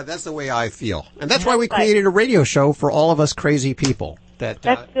 that's right. That's the way I feel, and that's why we created a radio show for all of us crazy people. That's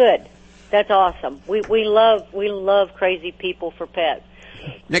good. That's awesome. We love crazy people for pets.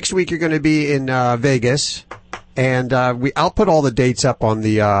 Next week you're going to be in Vegas, and I'll put all the dates up on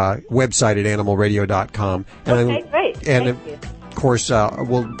the website at animalradio.com. Okay, great. And Thank you. Of course,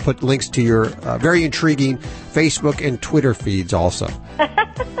 we'll put links to your very intriguing Facebook and Twitter feeds also.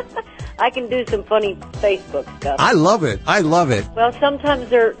 I can do some funny Facebook stuff. I love it. Well, sometimes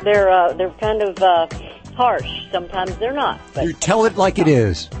they're kind of harsh. Sometimes they're not. But you tell it like it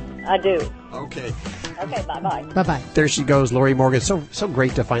is. I do. Okay. Okay. Bye. Bye. There she goes, Lori Morgan. So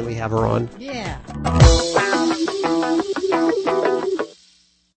great to finally have her on. Yeah.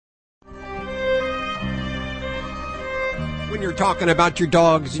 When you're talking about your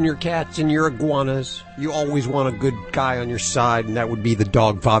dogs and your cats and your iguanas, you always want a good guy on your side, and that would be the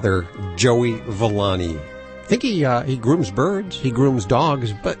dog father, Joey Villani. I think he grooms birds, he grooms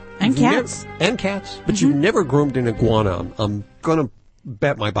dogs, but and cats. But you've never groomed an iguana. I'm gonna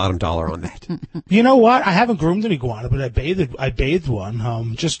bet my bottom dollar on that. You know what? I haven't groomed an iguana, but I bathed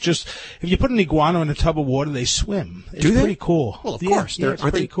one. Just if you put an iguana in a tub of water, they swim. It's pretty cool. Well, of course, it's aren't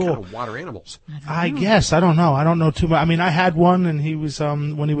pretty they cool. Kind of water animals? I guess I don't know. I don't know too much. I mean, I had one, and he was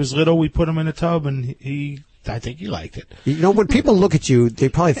when he was little, we put him in a tub, and I think he liked it. When people look at you, they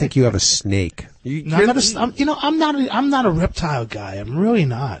probably think you have a snake. I'm not a reptile guy. I'm really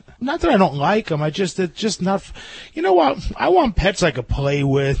not. Not that I don't like them. It's just not. You know what? I want pets I could play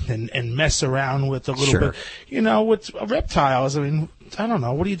with and mess around with a little bit. With reptiles, I mean, I don't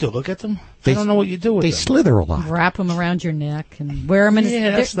know. What do you do? Look at them? I don't know what you do with them. They slither a lot. Wrap them around your neck and wear them.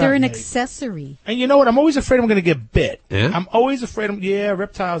 They're an accessory. And you know what? I'm always afraid I'm going to get bit. Yeah? I'm always afraid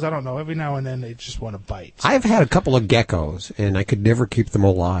reptiles, I don't know. Every now and then they just want to bite. I've had a couple of geckos, and I could never keep them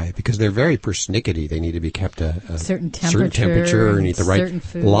alive because they're very persnickety. They need to be kept a certain temperature and eat the right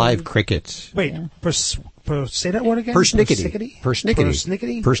food. live crickets. Wait, say that word again? Persnickety.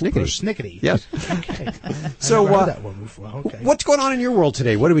 Yes. Okay. So, I never heard that one before. Okay. What's going on in your world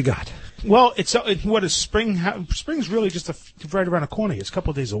today? What do we got? Well, what is spring? Spring's really just right around the corner. It's a couple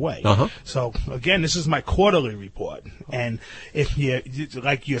of days away. Uh-huh. So again, this is my quarterly report. And if you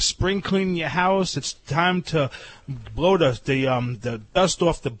like your spring cleaning your house, it's time to blow the dust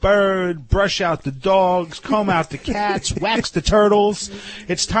off the bird, brush out the dogs, comb out the cats, wax the turtles.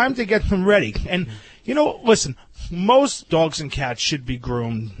 It's time to get them ready. And listen, most dogs and cats should be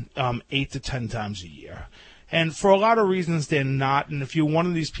groomed 8 to 10 times a year. And for a lot of reasons, they're not. And if you're one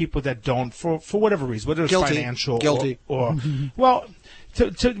of these people that don't, for whatever reason, whether it's financial or well,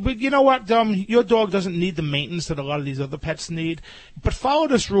 but you know what? Your dog doesn't need the maintenance that a lot of these other pets need. But follow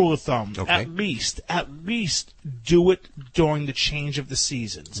this rule of thumb. Okay. At least do it during the change of the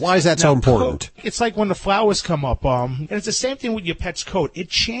seasons. Why is that so important? It's like when the flowers come up. And it's the same thing with your pet's coat. It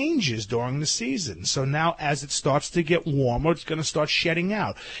changes during the season. So now as it starts to get warmer, it's going to start shedding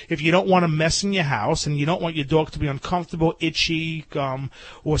out. If you don't want to mess in your house and you don't want your dog to be uncomfortable, itchy,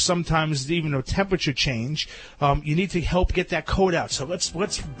 or sometimes even a temperature change, you need to help get that coat out. So let's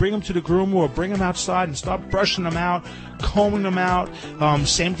bring them to the groomer or bring them outside and start brushing them out, combing them out.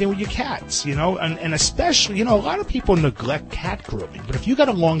 Same thing with your cats, and especially, a lot of people neglect cat grooming. But if you got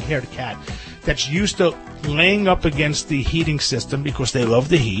a long-haired cat that's used to laying up against the heating system because they love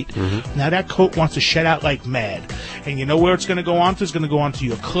the heat, now that coat wants to shed out like mad. And you know where it's going to go onto? It's going to go onto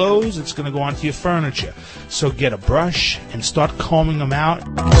your clothes. It's going to go onto your furniture. So get a brush and start combing them out.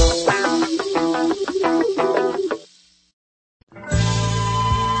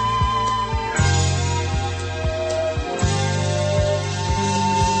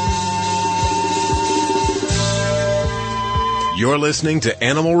 You're listening to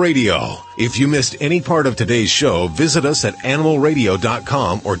Animal Radio. If you missed any part of today's show, visit us at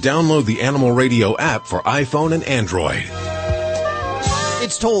animalradio.com or download the Animal Radio app for iPhone and Android.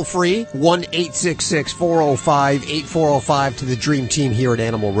 It's toll free, 1-866-405-8405 to the Dream Team here at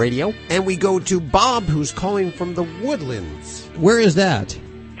Animal Radio. And we go to Bob, who's calling from the Woodlands. Where is that?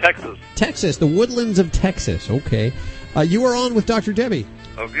 Texas. Texas, the Woodlands of Texas. Okay. You are on with Dr. Debbie.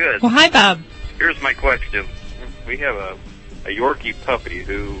 Oh, good. Well, hi, Bob. Here's my question. We have a Yorkie puppy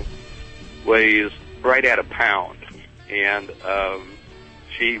who weighs right at a pound, and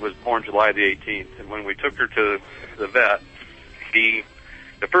she was born July the 18th. And when we took her to the vet, the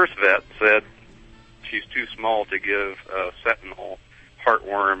first vet said she's too small to give Sentinel,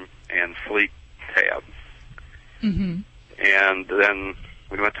 heartworm, and flea tab. And then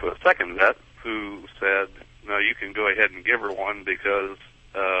we went to a second vet who said, no, you can go ahead and give her one because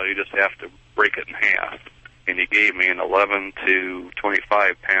you just have to break it in half. And he gave me an 11 to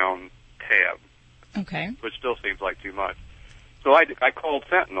 25 pound tab. Okay. Which still seems like too much. So I called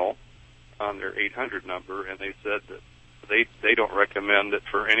Sentinel on their 800 number, and they said that they don't recommend it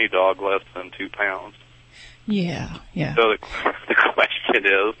for any dog less than 2 pounds. Yeah. So the question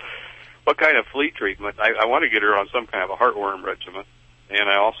is, what kind of flea treatment? I want to get her on some kind of a heartworm regimen, and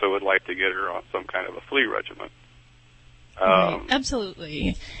I also would like to get her on some kind of a flea regimen. Right.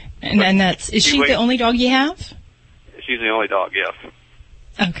 Absolutely. And is she the only dog you have? She's the only dog, yes.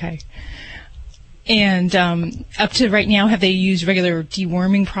 Okay. And up to right now, have they used regular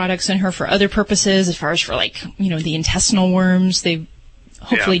deworming products on her for other purposes, as far as for the intestinal worms? They've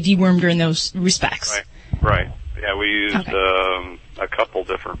hopefully dewormed her in those respects. Right. Yeah, we used a couple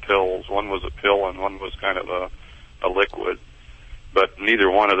different pills. One was a pill and one was kind of a liquid. But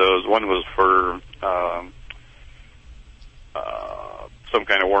neither one of those, one was for some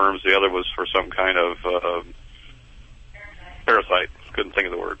kind of worms. The other was for some kind of parasite. Couldn't think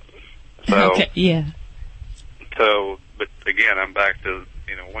of the word. So, okay, yeah. So, but again, I'm back to,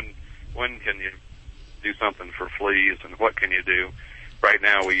 when can you do something for fleas and what can you do? Right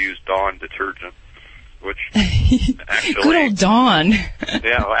now we use Dawn detergent, which actually... Good old Dawn.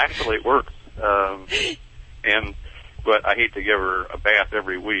 Yeah, well, actually it works. But I hate to give her a bath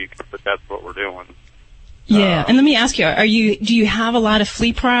every week, but that's what we're doing. Yeah, and let me ask you, do you have a lot of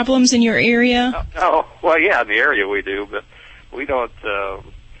flea problems in your area? Oh, well, yeah, in the area we do, but we don't,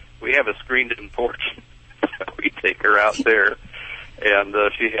 we have a screened-in porch. We take her out there, and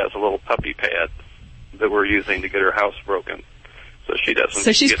she has a little puppy pad that we're using to get her house broken. So she doesn't.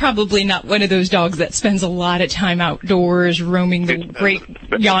 So she's probably not one of those dogs that spends a lot of time outdoors roaming the great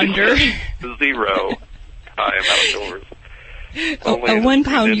yonder. 0 time outdoors. A 1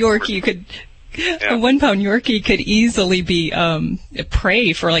 pound Yorkie could... Yeah. A 1 pound Yorkie could easily be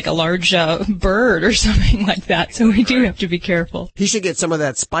prey for like a large bird or something like that. So we do have to be careful. He should get some of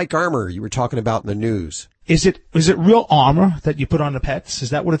that spike armor you were talking about in the news. Is it real armor that you put on the pets? Is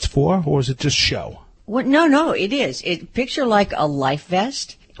that what it's for, or is it just show? Well, no, it is. Picture like a life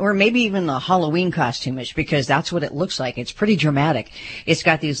vest. Or maybe even a Halloween costume-ish, because that's what it looks like. It's pretty dramatic. It's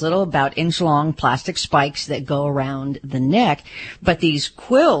got these little about inch-long plastic spikes that go around the neck, but these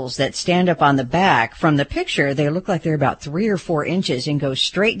quills that stand up on the back, from the picture, they look like they're about 3 or 4 inches and go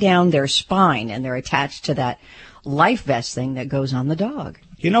straight down their spine, and they're attached to that life vest thing that goes on the dog.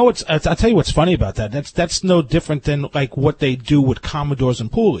 You know, I'll tell you what's funny about that. That's no different than like what they do with Commodores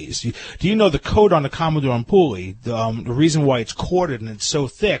and Poolies. Do you know the coat on the Commodore and Poolie? The reason why it's corded and it's so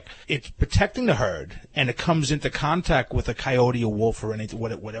thick, it's protecting the herd, and it comes into contact with a coyote, a wolf, or anything,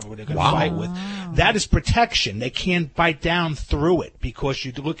 whatever they're going to fight with. That is protection. They can't bite down through it because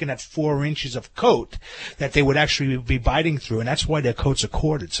you're looking at 4 inches of coat that they would actually be biting through, and that's why their coats are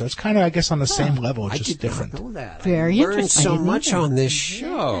corded. So it's kind of, I guess, on the same level. It's just different. I did not know that. Very interesting. So much on this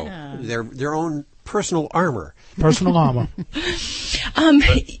show. Their own personal armor. Personal armor. So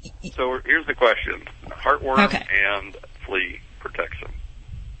here's the question: heartworm and flea protection.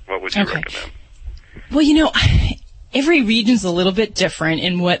 What would you recommend? Well, you know, every region's a little bit different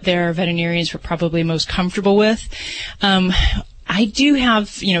in what their veterinarians were probably most comfortable with. I do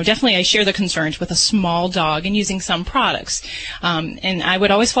have, you know, definitely I share the concerns with a small dog and using some products. And I would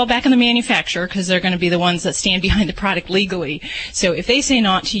always fall back on the manufacturer because they're going to be the ones that stand behind the product legally. So if they say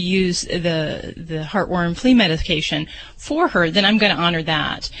not to use the heartworm flea medication for her, then I'm going to honor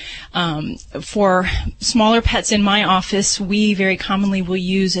that. For smaller pets in my office, we very commonly will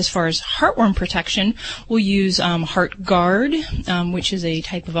use, as far as heartworm protection, we'll use Heart Guard, which is a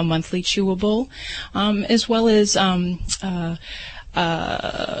type of a monthly chewable, as well as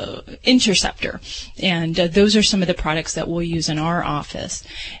Interceptor, and those are some of the products that we'll use in our office.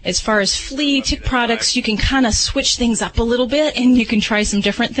 As far as flea tick products, you can kind of switch things up a little bit, and you can try some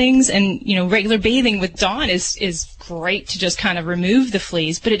different things. And you know, regular bathing with Dawn is great to just kind of remove the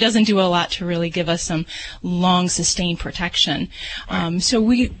fleas, but it doesn't do a lot to really give us some long sustained protection. So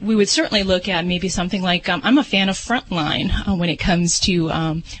we would certainly look at maybe something like I'm a fan of Frontline when it comes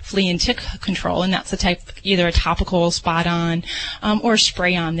to flea and tick control, and that's the type, either a topical spot on or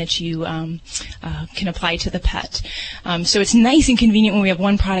spray on that you can apply to the pet. So it's nice and convenient when we have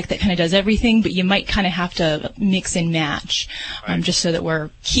one product that kind of does everything, but you might kind of have to mix and match, just so that we're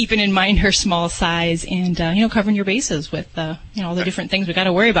keeping in mind her small size and you know, covering your bases with you know, all the different things we got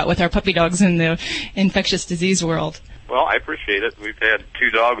to worry about with our puppy dogs in the infectious disease world. Well, I appreciate it. We've had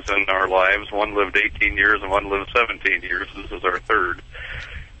 2 dogs in our lives. One lived 18 years and one lived 17 years. This is our 3rd.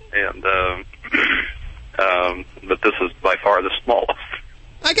 And but this is by far the smallest.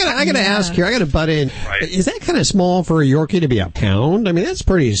 I gotta ask here. I gotta butt in. Right. Is that kind of small for a Yorkie to be a pound? I mean, that's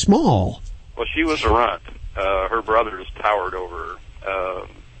pretty small. Well, she was a runt. Her brothers towered over her.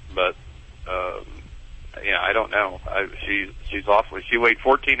 But yeah, I don't know. She's awfully. She weighed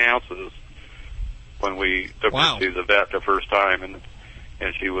 14 ounces when we took her to the vet the first time, and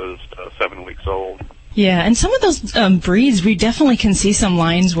she was 7 weeks old. Yeah, and some of those breeds, we definitely can see some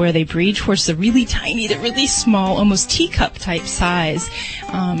lines where they breed towards the really tiny, the really small, almost teacup type size.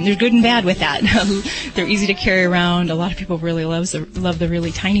 They're good and bad with that. They're easy to carry around. A lot of people really love the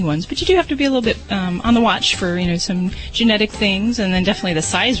really tiny ones, but you do have to be a little bit on the watch for, you know, some genetic things, and then definitely the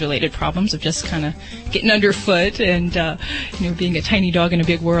size-related problems of just kind of getting underfoot and you know, being a tiny dog in a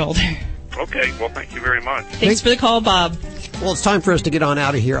big world. Okay, well, thank you very much. Thanks for the call, Bob. Well, it's time for us to get on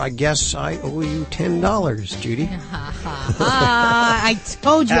out of here. I guess I owe you $10, Judy. I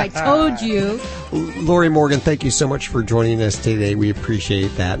told you. Lori Morgan, thank you so much for joining us today. We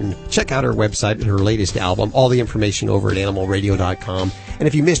appreciate that. And check out her website and her latest album. All the information over at animalradio.com. And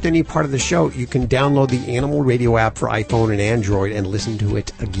if you missed any part of the show, you can download the Animal Radio app for iPhone and Android and listen to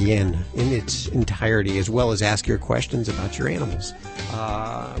it again in its entirety, as well as ask your questions about your animals.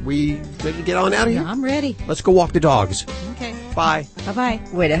 We ready to get on out of here? Yeah, I'm ready. Let's go walk the dogs. Okay. Bye. Bye-bye.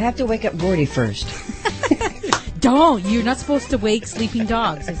 Wait, I have to wake up Gordy first. Don't. You're not supposed to wake sleeping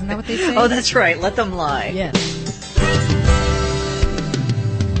dogs. Isn't that what they say? Oh, that's right. Let them lie. Yeah.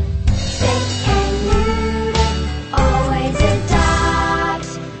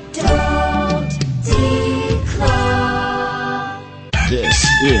 This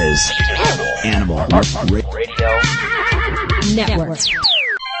is Animal Radio Network.